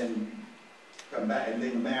and then come back and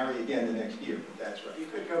then marry again the next year, but that's right. You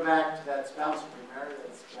could go back to that spouse and remarry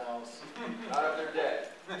that spouse. Not if they're dead.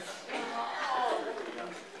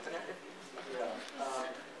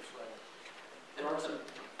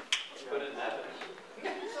 But it happens.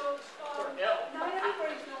 So, not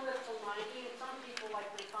everybody's known this till 90, and some people, like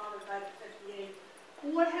my father, died at 58.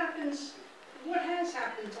 What has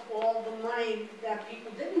happened to all the money that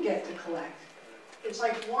people didn't get to collect? It's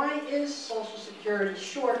like, why is Social Security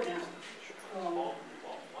short now?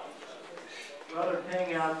 Well, they're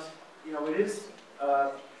paying out, it is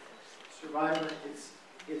survivor,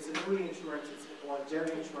 it's annuity insurance, it's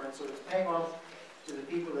longevity insurance, so it's paying off to the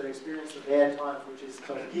people that experience the bad times, which is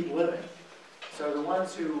to keep living. So the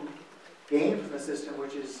ones who gain from the system,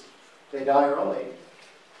 which is they die early,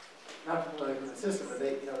 not from the system, but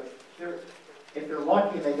if they're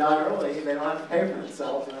lucky and they die early and they don't have to pay for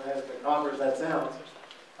themselves, as conglomerate as that sounds,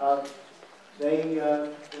 they're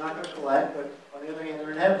not going to collect, but on the other hand,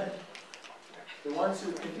 they're in heaven. The ones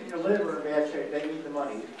who continue to live are in bad shape. They need the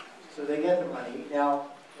money, so they get the money. Now,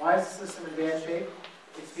 why is the system in bad shape?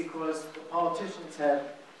 It's because the politicians have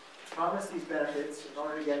promised these benefits in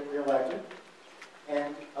order to get reelected,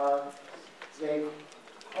 and they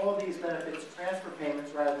call these benefits transfer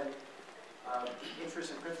payments rather than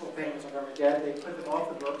interest and principal payments on government debt. They put them off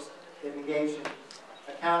the books. They've engaged in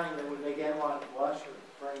accounting that would make Enron blush or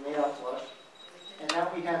Bernie Madoff blush. And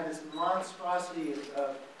now we have this monstrosity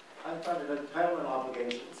of unfunded entitlement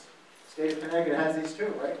obligations. State of Connecticut has these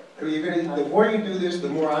too, right? The more you do this, the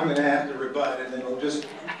more I'm going to have to rebut, and then we'll just.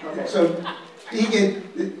 Okay. So,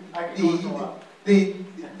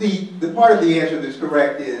 the part of the answer that's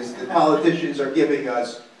correct is the politicians are giving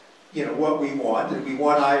us, what we want, and we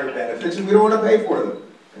want higher benefits, and we don't want to pay for them.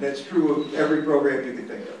 And that's true of every program you can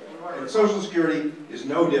think of. And Social Security is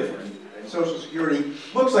no different. And Social Security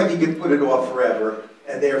looks like you can put it off forever,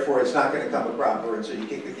 and therefore it's not going to come a proper, and so you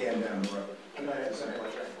kick the can down the road. And that's simple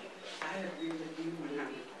as that. I agree with you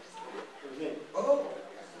 100%. Oh.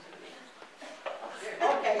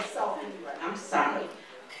 Okay, so anyway, I'm sorry.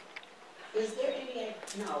 Is there any,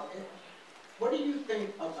 what do you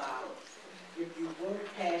think about if you work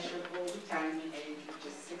past your full retirement age, which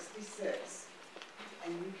is 66,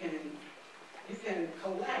 and you can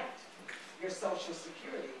collect your Social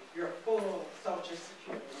Security, your full Social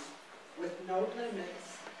Security, with no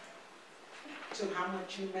limits to how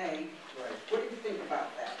much you make? Right. What do you think about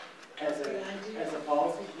that? As a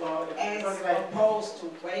policy? Well, as opposed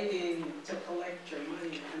to waiting to collect your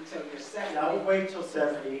money until you're 70. I would wait till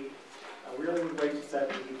 70. I really would wait till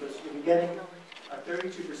 70 because you're getting a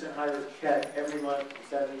 32% higher check every month from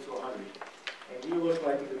 70 to 100. And you look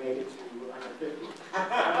like you could make it to 150.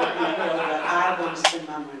 I won't spend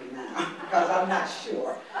my money now because I'm not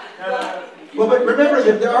sure. Well, but remember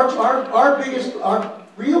that our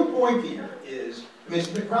real point here is, it's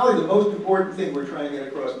probably the most important thing we're trying to get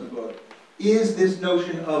across in the book, is this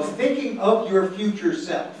notion of thinking of your future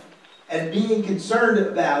self and being concerned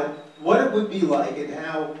about what it would be like and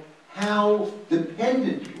how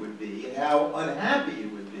dependent you would be and how unhappy you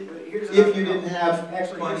would be if you didn't have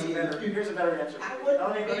money. Here's a better answer. I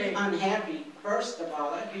wouldn't be unhappy, first of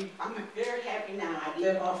all. I'm very happy now. I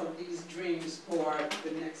live off of these dreams for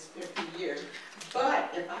the next 50 years.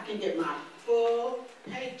 But if I can get my full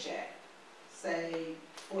paycheck, say,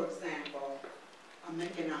 for example, I'm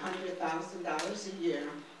making $100,000 a year,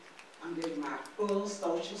 I'm getting my full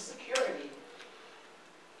Social Security.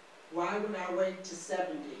 Why would I wait to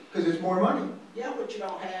 70? Because it's more money. Yeah, but you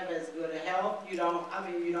don't have as good a health. You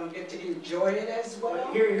don't get to enjoy it as well.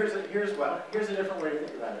 Here's a different way to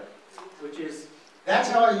think about it, which is. That's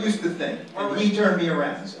how I used to think, and he turned me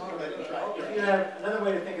around. So. If you have another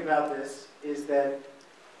way to think about this is that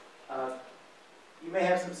you may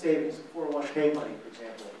have some savings in 401k money, for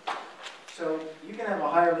example. So you can have a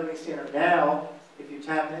higher living standard now if you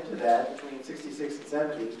tap into that between 66 and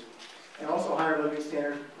 70. And also higher living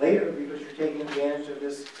standard later because you're taking advantage of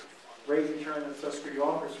this rate return that Social Security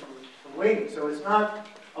offers from waiting. So it's not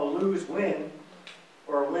a lose-win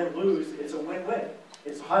or a win-lose, it's a win-win.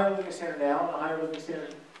 It's a higher living standard now and a higher living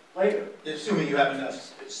standard later. Assuming you have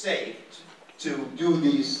enough saved to do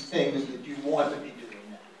these things that you want to be doing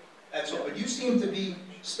now. That's all. But you seem to be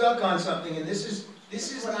stuck on something, and this is the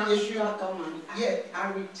issue. Stuck on.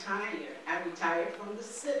 I retired from the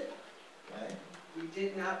city. Right. We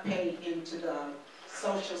did not pay into the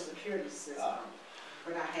Social Security system,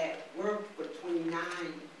 but I had worked for 29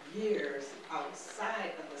 years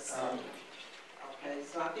outside of the city. Okay,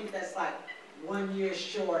 so I think that's like 1 year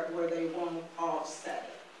short where they won't offset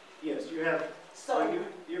it. Yes, you have. So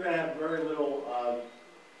you're going to have very little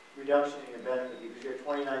reduction in your benefit because you have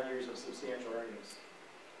 29 years of substantial earnings.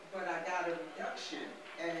 But I got a reduction,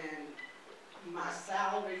 and my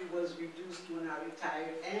salary was reduced when I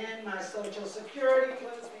retired, and my Social Security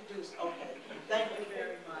was reduced. Okay, thank you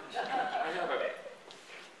very much. I have a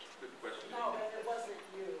good question. No, and it wasn't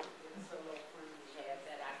you. It's a little friend we had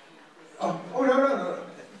that I can't. Oh, no.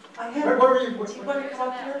 I have. What were you? Do you want to come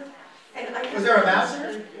up here? And I Was there a mouse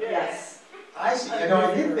here? Yes. I see.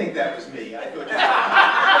 I didn't think that was me. I thought, and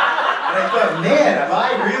I thought, man, have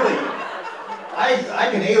I really?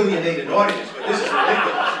 I can alienate an audience, but this is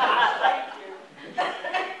ridiculous.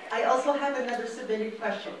 I also have another submitted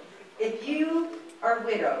question. If you are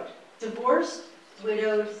widowed, divorced,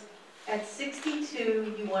 widowed, at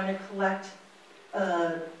 62 you want to collect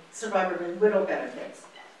survivor and widow benefits.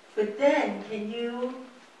 But then can you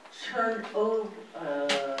turn over, how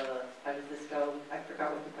does this go? I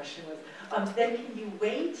forgot what the question was. Then can you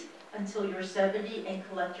wait until you're 70 and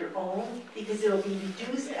collect your own because it'll be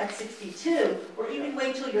reduced at 62, or even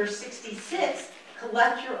wait till you're 66,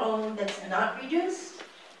 collect your own that's not reduced?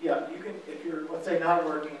 Yeah, you can, if you're, let's say, not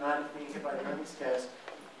working, not being hit by the earnings test,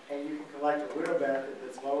 and you can collect a widow benefit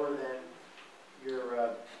that's lower than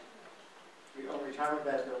your on retirement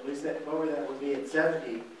benefit, at least that lower than it would be at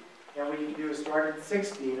 70. And what you can do is start at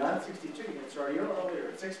 60, not 62, you can start a year earlier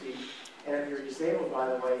at 60. And if you're disabled, by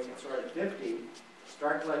the way, you can start at 50,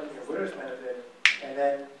 start collecting your widow's benefit, and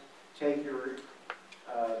then take your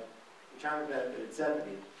retirement benefit at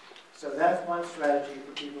 70. So that's one strategy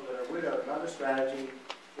for people that are widowed. Another strategy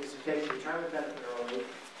is to take the retirement benefit early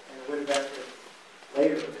and the widow benefit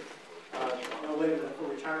later, no later than full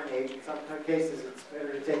retirement age. In some cases, it's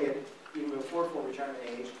better to take it even before full retirement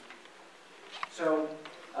age. So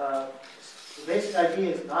the basic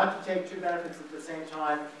idea is not to take two benefits at the same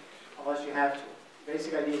time unless you have to. The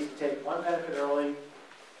basic idea is to take one benefit early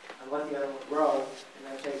and let the other one grow, and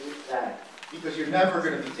then take that. Because you're never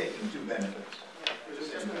going to be taking two benefits. They're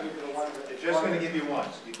just going to give you the one. They're just going to give you one,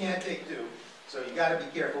 so you can't take two. So you got to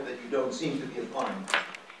be careful that you don't seem to be applying.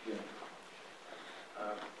 Yeah.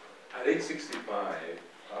 At age 65,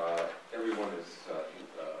 everyone is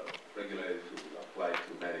regulated to apply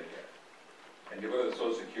to Medicare. And you go to the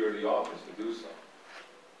Social Security office to do so.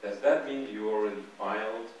 Does that mean you already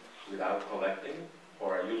filed without collecting?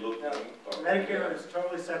 Or are you looking? No, Medicare is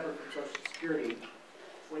totally separate from Social Security.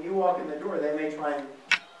 When you walk in the door, they may try and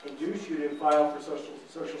induce you to file for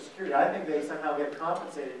Social Security. I think they somehow get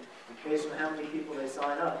compensated based on how many people they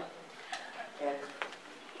sign up. And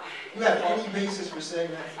you have any basis for saying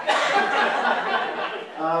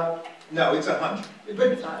that? No, it's a hunch.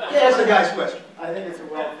 But ask the guy's question. I think it's a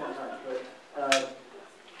well-informed hunch, but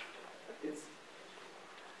it's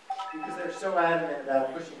because they're so adamant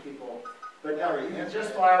about pushing people. But no, you can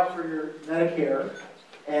just file for your Medicare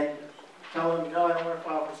and tell them, no, I don't want to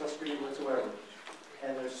file for Social Security whatsoever.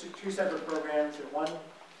 And there's two separate programs, and one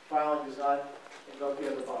filing does not invoke the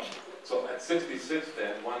other filing. So at 66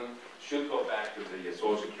 then, one should go back to the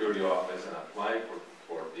Social Security office and apply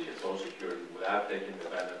for the Social Security without taking the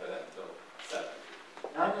benefit until 70.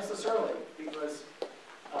 Not necessarily, because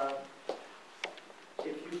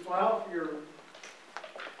if you file for your,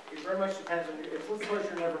 it very much depends on your, if let's suppose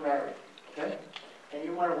you're never married, okay? And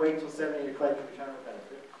you want to wait until 70 to collect your retirement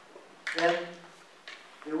benefit, then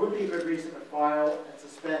there would be a good reason to file and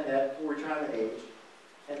suspend that for retirement age,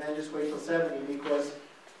 and then just wait till 70, because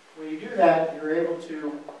when you do that, you're able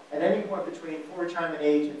to, at any point between full retirement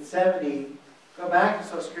age and 70, go back to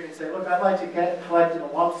Social Security and say, look, I'd like to get collected a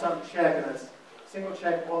lump sum check and a single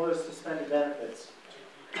check all those suspended benefits.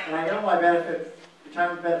 And I know my benefit,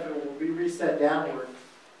 retirement benefit will be reset downward,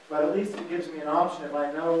 but at least it gives me an option if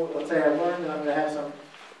I know, let's say I learned that I'm going to have some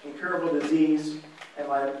incurable disease and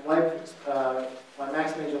my life, my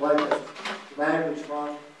maximum age of life is dramatically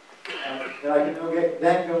shrunk, that I can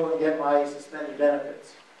go and get my suspended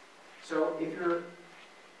benefits. So if you're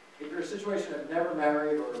in a situation of never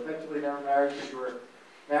married or effectively never married because you were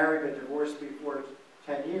married but divorced before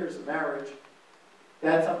 10 years of marriage,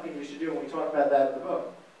 that's something you should do, and we talk about that in the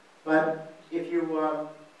book. But if you,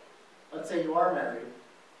 let's say you are married,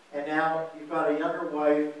 and now you've got a younger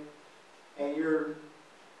wife, and you're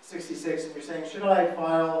 66, and you're saying, should I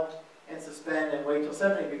file and suspend and wait till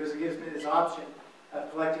 70 because it gives me this option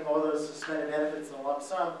of collecting all those suspended benefits in a lump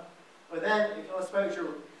sum. But then, if let's suppose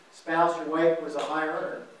your spouse, your wife, was a high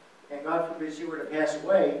earner, and God forbid you were to pass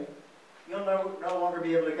away, you'll no longer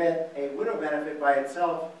be able to get a widow benefit by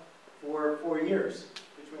itself for 4 years,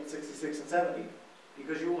 between 66 and 70,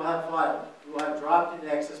 because you will have filed. You will have dropped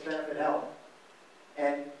into excess benefit health.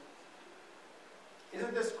 And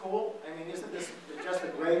isn't this cool? I mean, isn't this just the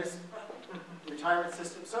greatest retirement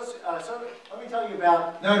system? So let me tell you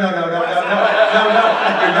about... No. You're not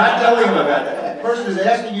telling him about that. The person is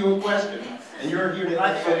asking you a question, and you're here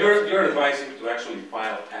to... So you're advising to actually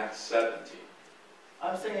file at 70.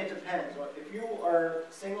 I'm saying it depends. If you are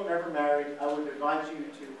single, never married, I would advise you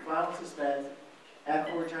to file and suspend at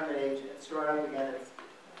full retirement age and start up again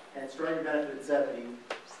and start your benefit at 70,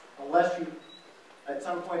 unless you, at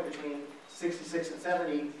some point between 66 and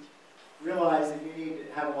 70, realize that you need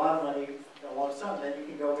to have a lot of money in a lump sum, then you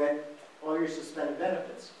can go get all your suspended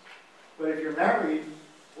benefits. But if you're married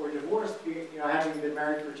or divorced, having been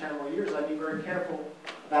married for 10 more years, I'd be very careful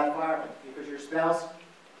about filing, because your spouse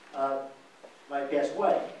might pass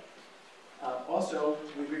away. Also,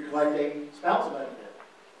 we could collect a spousal benefit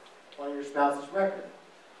on your spouse's record,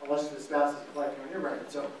 unless the spouse is collecting on your record.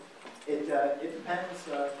 So it depends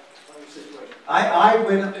on your situation.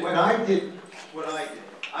 When I did what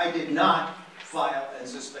I did not file and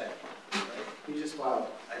suspend. Right? You just filed.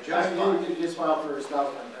 I just filed for a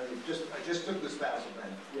spousal benefit. I just took the spousal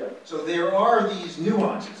benefit. Yeah. So there are these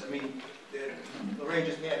nuances. I mean, Lorraine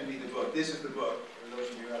just handed me the book. This is the book, for those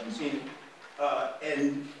of you who haven't seen it.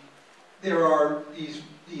 And there are these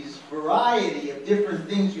variety of different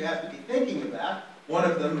things you have to be thinking about. One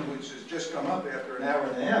of them, which has just come up after an hour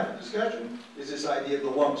and a half of discussion, is this idea of the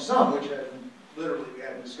lump sum, which literally we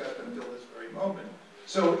haven't discussed until this very moment.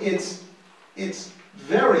 So it's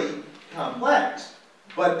very complex,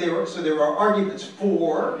 but there are arguments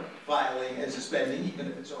for filing and suspending, even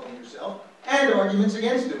if it's only yourself, and arguments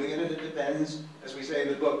against doing it, and it depends, as we say in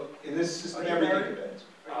the book, in this system, everything depends.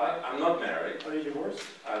 I'm not married. Are you divorced?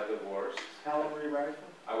 I'm divorced. How long were you married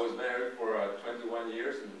for? I was married for 21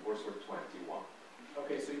 years and divorced for 21.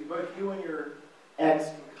 Okay, so both you and your ex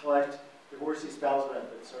can collect divorcee spouse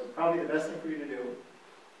benefits. So probably the best thing for you to do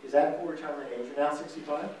is at full retirement age. You're now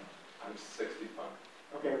 65? I'm 65.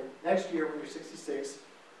 Okay, next year when you're 66,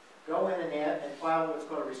 go in and file what's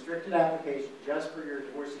called a restricted application just for your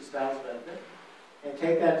divorcee spouse benefit, and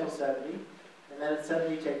take that till 70, and then at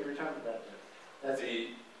 70 take your retirement benefit. That's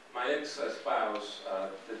my ex-spouse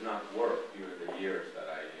did not work during the years that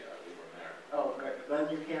we were married. Oh, okay. Then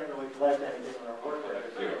you can't really collect anything on our work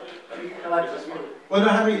record. So you can collect as you. Well,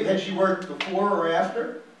 now, had she worked before or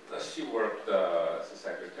after? She worked as a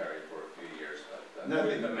secretary for a few years, but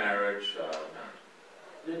during the marriage,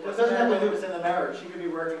 It doesn't have to do with in the marriage. She could be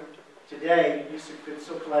working today, you could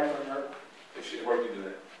still collect on her. if she's working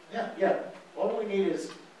today. Yeah. All we need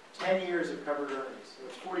is 10 years of covered earnings, so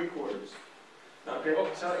it's 40 quarters. Okay,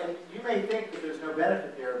 so, and you may think that there's no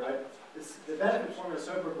benefit there, but the benefit formula is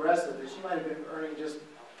so progressive that she might have been earning just,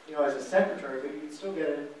 as a secretary, but you'd still get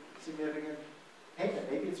a significant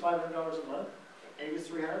payment. Maybe it's $500 a month, maybe it's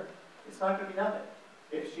 $300. It's not going to be nothing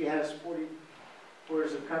if she has 40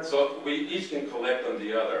 quarters of coverage. So we each can collect on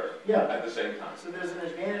the other at the same time. So there's an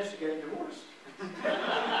advantage to getting divorced.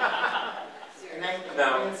 And then,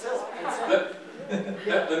 Now,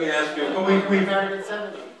 let me ask you. We married at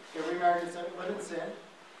 70. Get remarried at 70, live in sin.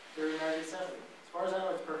 Get remarried at 70. As far as I know,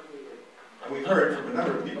 it's perfectly legal. And we've heard from a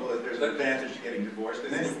number of people that there's an advantage to getting divorced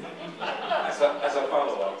in any. As a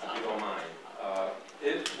follow-up, if you don't mind,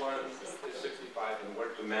 if one is 65 and were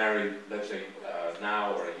to marry, let's say,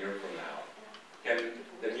 now or a year from now, can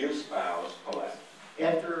the new spouse collect?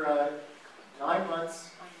 After 9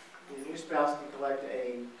 months, the new spouse can collect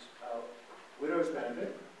a widow's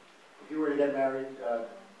benefit. If you were to get married,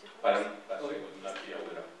 But she would not be a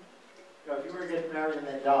widow. if you were to get married and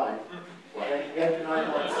then die, then after 9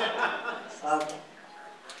 months,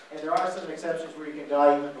 and there are some exceptions where you can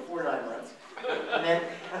die even before 9 months. And then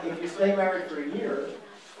if you stay married for a year,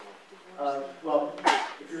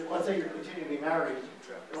 let's say you continue to be married,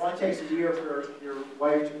 it only takes a year for your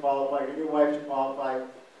wife to qualify, your new wife to qualify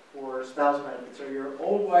for spouse benefits. So your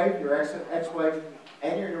old wife, your ex-wife,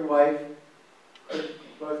 and your new wife could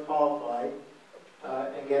both qualify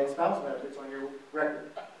and get spouse benefits on your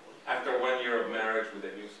record. After 1 year of marriage with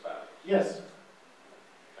a new spouse? Yes.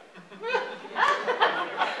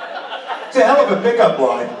 It's a hell of a pickup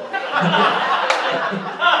line.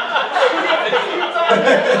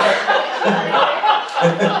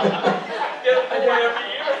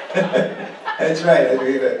 That's right, I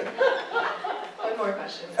agree with it. One more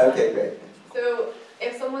question. Okay, great. So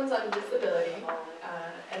if someone's on disability,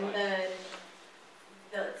 and then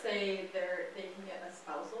let's say they can get a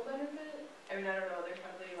spousal benefit, I mean, I don't know, there's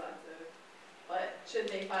probably lots of, but should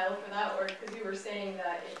they file for that? Or, because you were saying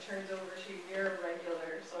that it turns over to your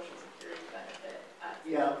regular Social Security benefit.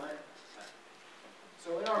 Yeah.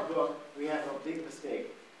 So in our book, we have a big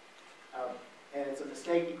mistake. And it's a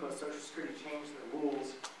mistake because Social Security changed the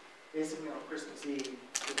rules basically on Christmas Eve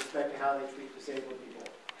with respect to how they treat disabled people.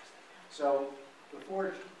 So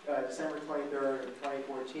before December 23rd of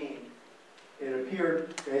 2014, it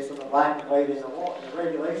appeared, based on the black and white in the law, in the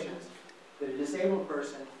regulations, that a disabled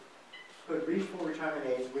person could reach full retirement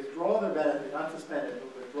age, withdraw their benefit, not suspend it,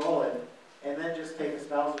 but withdraw it, and then just take a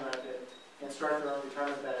spousal benefit and start their own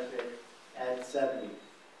retirement benefit at 70.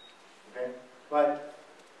 Okay? But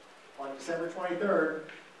on December 23rd,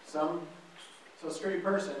 some Social Security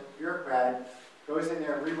person, bureaucrat, goes in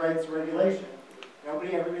there and rewrites the regulation.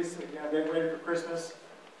 Everybody's getting ready for Christmas.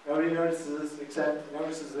 Nobody notices this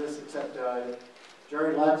except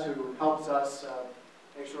Jerry Lutz, who helps us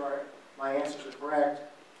make sure my answers are correct.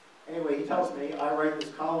 Anyway, he tells me I write this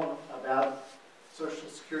column about Social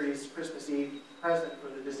Security's Christmas Eve present for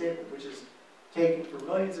the disabled, which is taking for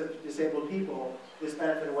millions of disabled people this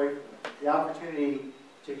benefit away from them. The opportunity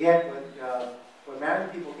to get what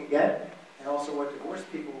married people can get, and also what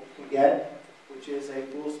divorced people can get, which is a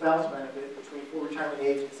full spouse benefit between full retirement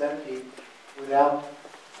age and 70 without,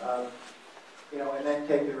 and then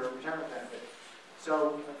take their retirement benefit.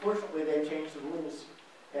 So, unfortunately, they've changed the rules,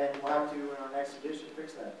 and we'll have to, in our next edition,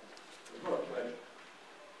 fix that in the book. But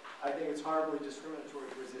I think it's horribly discriminatory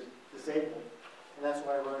towards the disabled, and that's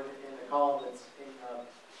why I wrote it in the column that's in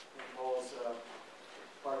Paul's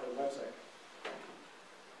part of the website.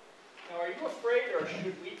 Now, are you afraid, or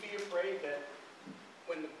should we be afraid that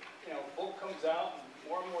when the book comes out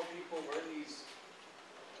and more people learn these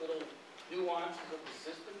little nuances of the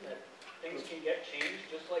system, that things can get changed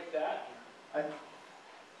just like that?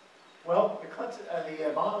 Well, the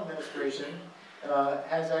Obama administration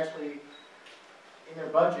has actually, in their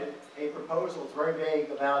budget, a proposal. It's very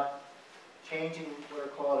vague about changing what are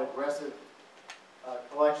called aggressive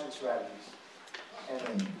collection strategies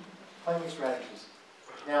and claiming strategies.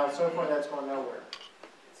 Now, so far that's gone nowhere.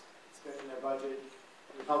 It's been in their budget.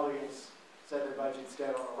 The Republicans said their budget's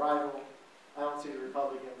dead on arrival. I don't see the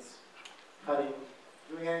Republicans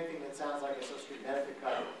doing anything that sounds like a Social Security benefit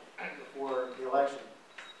cut before the election.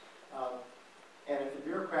 And if the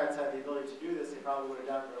bureaucrats had the ability to do this, they probably would have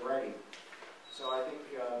done it already. So I think,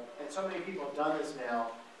 and so many people have done this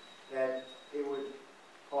now that it would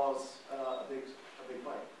cause a big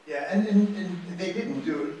fight. Yeah, and they didn't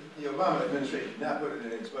do it. The Obama administration did not put it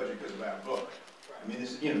in its budget because of our book. I mean,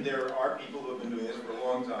 this, there are people who have been doing this for a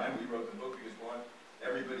long time. We wrote the book because we want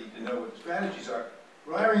everybody to know what the strategies are.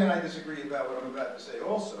 Larry and I disagree about what I'm about to say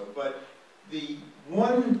also, but the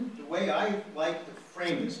way I like to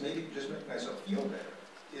frame this, maybe to just make myself feel better,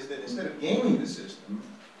 is that instead of gaming the system,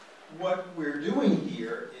 what we're doing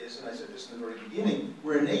here is, and I said this in the very beginning,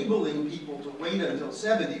 we're enabling people to wait until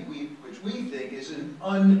 70, which we think is an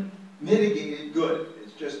unmitigated good.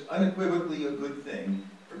 It's just unequivocally a good thing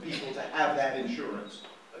for people to have that insurance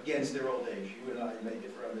against their old age. You and I may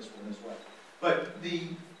differ on this one as well. But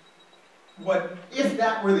if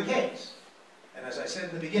that were the case, and as I said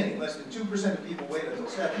in the beginning, less than 2% of people wait until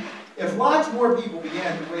 70. If lots more people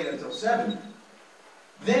began to wait until 70,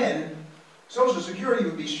 then Social Security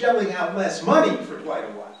would be shelling out less money for quite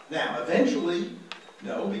a while. Now, eventually,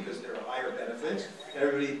 no, because there are higher benefits,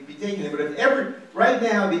 everybody would be taking it. But right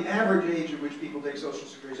now, the average age at which people take Social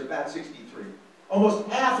Security is about 63. Almost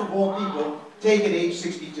half of all people take at age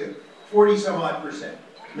 62, 40-some-odd%.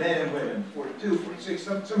 Men and women, 42, 46,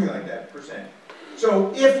 something like that percent.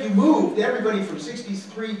 So if you moved everybody from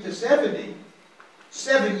 63 to 70,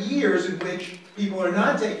 7 years in which people are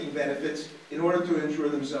not taking benefits in order to insure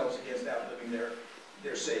themselves against outliving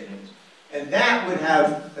their savings. And that would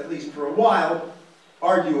have, at least for a while,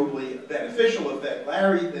 arguably a beneficial effect.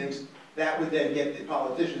 Larry thinks that would then get the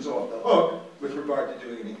politicians off the hook with regard to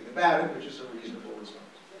doing anything about it, which is a reasonable response.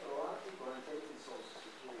 A lot of people aren't taking Social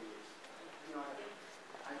Security.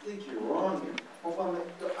 I think you're wrong here.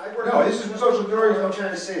 No, this is Social Security. What I'm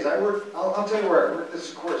trying to say is I'll tell you where I work. This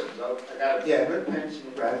is course, because I got a good pension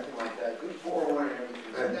and everything like that, good 401 and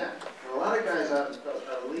everything like that. And a lot of guys are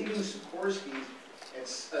leaving Sikorsky's at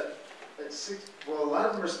 6. Well, a lot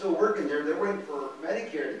of them are still working there. They're waiting for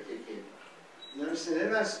Medicare to kick in. You understand?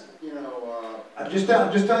 They're not, I'm just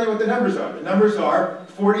telling you what the numbers are. The numbers are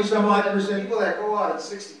 40-some-odd%. People that go out at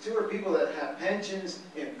 62 are people that have pensions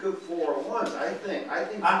and good 401s. I think.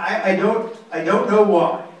 I don't know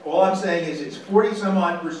why. All I'm saying is it's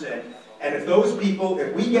 40-some-odd%, and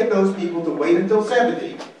if we get those people to wait until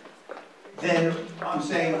 70, then I'm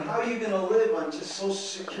saying. But how are you going to live on just Social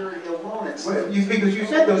Security alone? Because you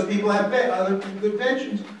said those people have other good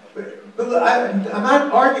pensions. But I'm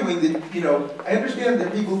not arguing that, I understand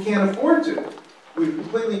that people can't afford to. We're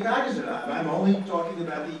completely cognizant of it. I'm only talking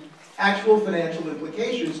about the actual financial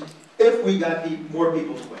implications if we got more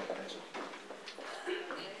people to wait. That's all.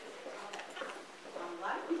 A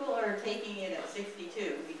lot of people are taking it at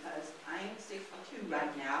 62 because I'm 62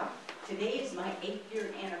 right now. Today is my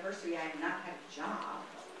 8th-year anniversary. I have not had a job.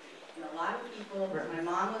 And a lot of people, my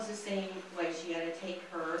mom was the same way. She had to take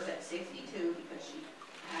hers at 62 because she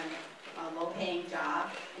had a low-paying job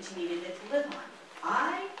and she needed it to live on.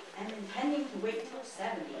 I am intending to wait till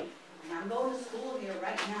 70, and I'm going to school here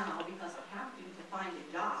right now because I have to find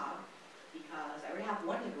a job because I already have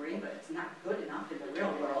one degree, but it's not good enough in the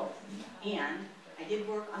real world. And I did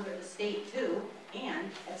work under the state too,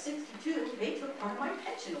 and at 62, they took part of my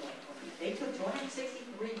pension away from me. They took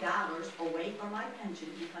 $263 away from my pension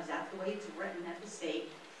because that's the way it's written at the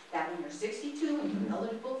state, that when you're 62 and you're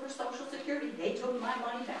eligible for Social Security, they took my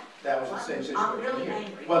money back. That was the same situation. I'm really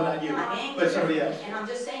angry. Well, not you, but somebody else. And I'm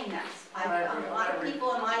just saying that. A lot of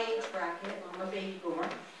people in my age bracket, I'm a baby boomer,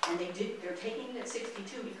 and they're taking it at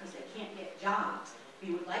 62 because they can't get jobs.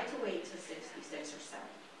 We would like to wait to 66 or 70.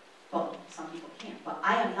 Well, some people can't, but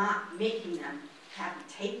I am not making them have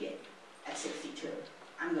to take it at 62.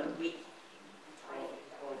 I'm going to wait.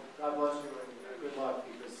 Well, God bless you and good luck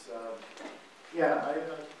because,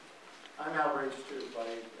 I'm outraged too by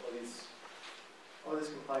all this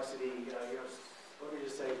complexity. Let me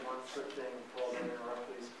just say one quick thing, Paul, don't interrupt,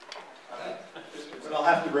 please. But I'll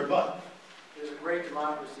have to rebut. There's a great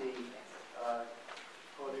democracy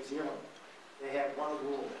called New Zealand. They have one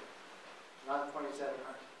rule, not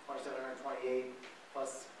 2,728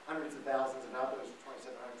 plus hundreds of thousands of out those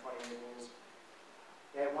 2,728 rules.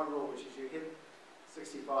 They have one rule, which is you hit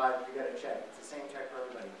 65, you get a check. It's the same check for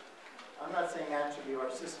everybody. I'm not saying that should be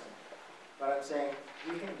our system, but I'm saying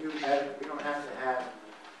we can do better. We don't have to have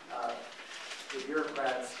the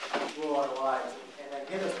bureaucrats rule our lives and then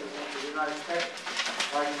give us the things that we're not expecting,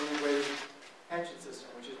 like an integrated pension system,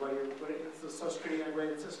 which is what you're putting, it's the Social Security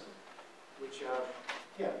integrated system, which,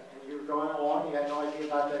 yeah, and you're going along, you had no idea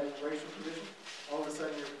about that integration provision, all of a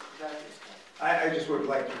sudden you're protecting yourself. I just would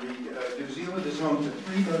like to read, New Zealand is home to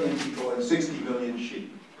 3 million people and 60 million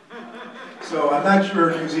sheep. So I'm not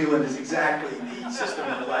sure New Zealand is exactly the system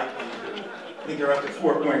of like we do. I think they're up to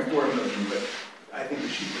 4.4 million, but I think the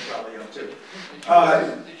sheep are probably up too.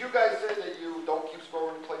 Did you guys say that you don't keep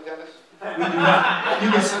score and play tennis? We do not.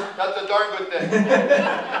 That's a darn good thing.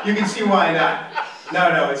 You can see why not.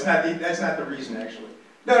 No, it's not. That's not the reason, actually.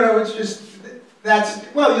 No, it's just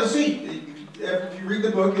well, you'll see. If you read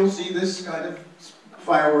the book, you'll see this kind of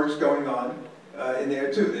fireworks going on in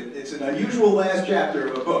there too. It's an unusual last chapter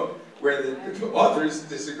of a book where the authors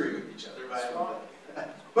disagree with each other violently.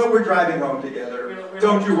 But we're driving home together.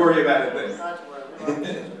 Don't you worry about it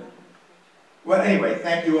then. Well, anyway,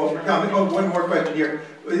 thank you all for coming. Oh, one more question here.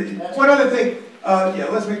 One other thing. Yeah,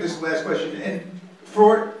 let's make this the last question. And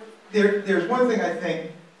there's one thing I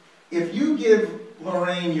think. If you give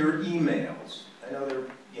Lorraine your emails, I know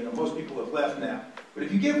most people have left now, but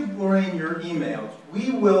if you give Lorraine your emails,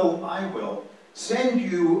 I will send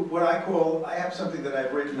you what I have something that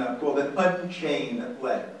I've written up called an unchained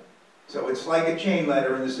letter. So it's like a chain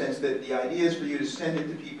letter in the sense that the idea is for you to send it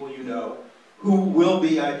to people you know, who will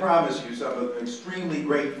be, I promise you, some of them extremely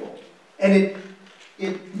grateful. And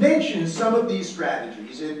it mentions some of these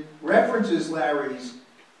strategies. It references Larry's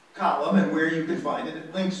column and where you can find it.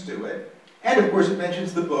 It links to it. And of course it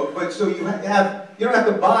mentions the book, but so you don't have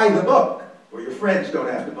to buy the book, or your friends don't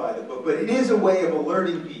have to buy the book, but it is a way of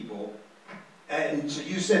alerting people. And so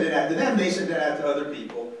you send it out to them, they send it out to other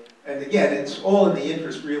people. And again, it's all in the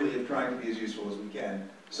interest really of trying to be as useful as we can.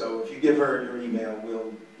 So if you give her your email,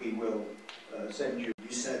 we will send you.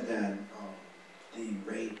 You said that the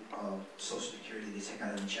rate of Social Security they take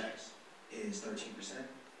out of the checks is 13%.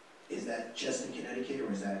 Is that just in Connecticut,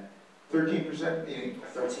 or is that 13%?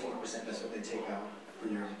 13%, that's what they take out for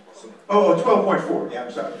your... Oh, 12.4, yeah,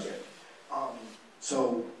 I'm sorry.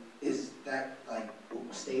 So is that like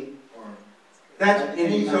state or... That's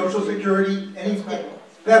any Social Security, any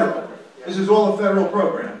federal. This is all a federal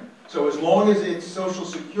program. So as long as it's Social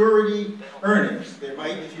Security earnings,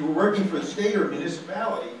 if you were working for the state or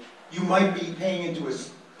municipality, you might be paying into a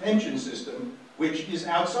pension system which is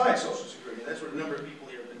outside Social Security. That's what a number of people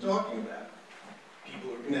here have been talking about. People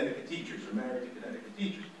who are Connecticut teachers or married to Connecticut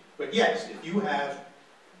teachers. But yes, if you have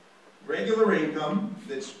regular income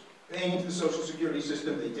that's paying into the Social Security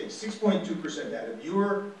system, they take 6.2% out of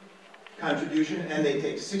your contribution, and they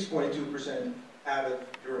take 6.2% out of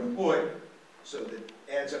your employer. So that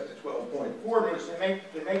adds up to 12.4%.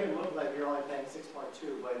 They make it look like you're only paying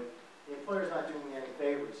 6.2, but the employer's not doing you any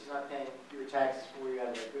favors. He's not paying your taxes for you out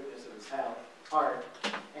of the goodness of his heart.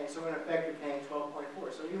 And so in effect, you're paying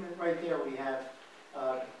 12.4. So even right there, we have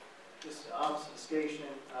this obfuscation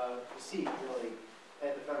deceit, really,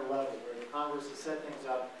 at the federal level, where the Congress has set things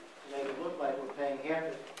up to make it look like we're paying half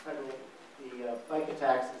the FICA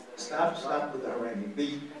taxes. Stop with the haranguing.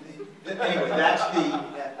 Anyway,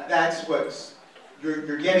 that's what's,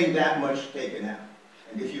 you're getting that much taken out.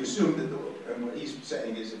 And if you assume that and what he's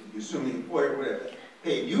saying is if you assume the employer would have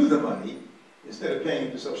paid you the money, instead of paying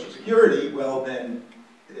it to Social Security, well then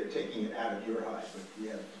they're taking it out of your hide. But you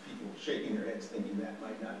have people shaking their heads thinking that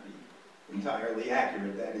might not be entirely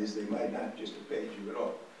accurate. That is, they might not just have paid you at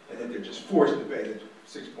all. And that they're just forced to pay the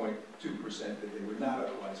 6.2% that they would not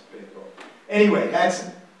otherwise pay at all. Anyway, that's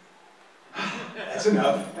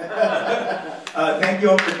enough. Thank you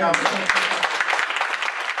all for coming.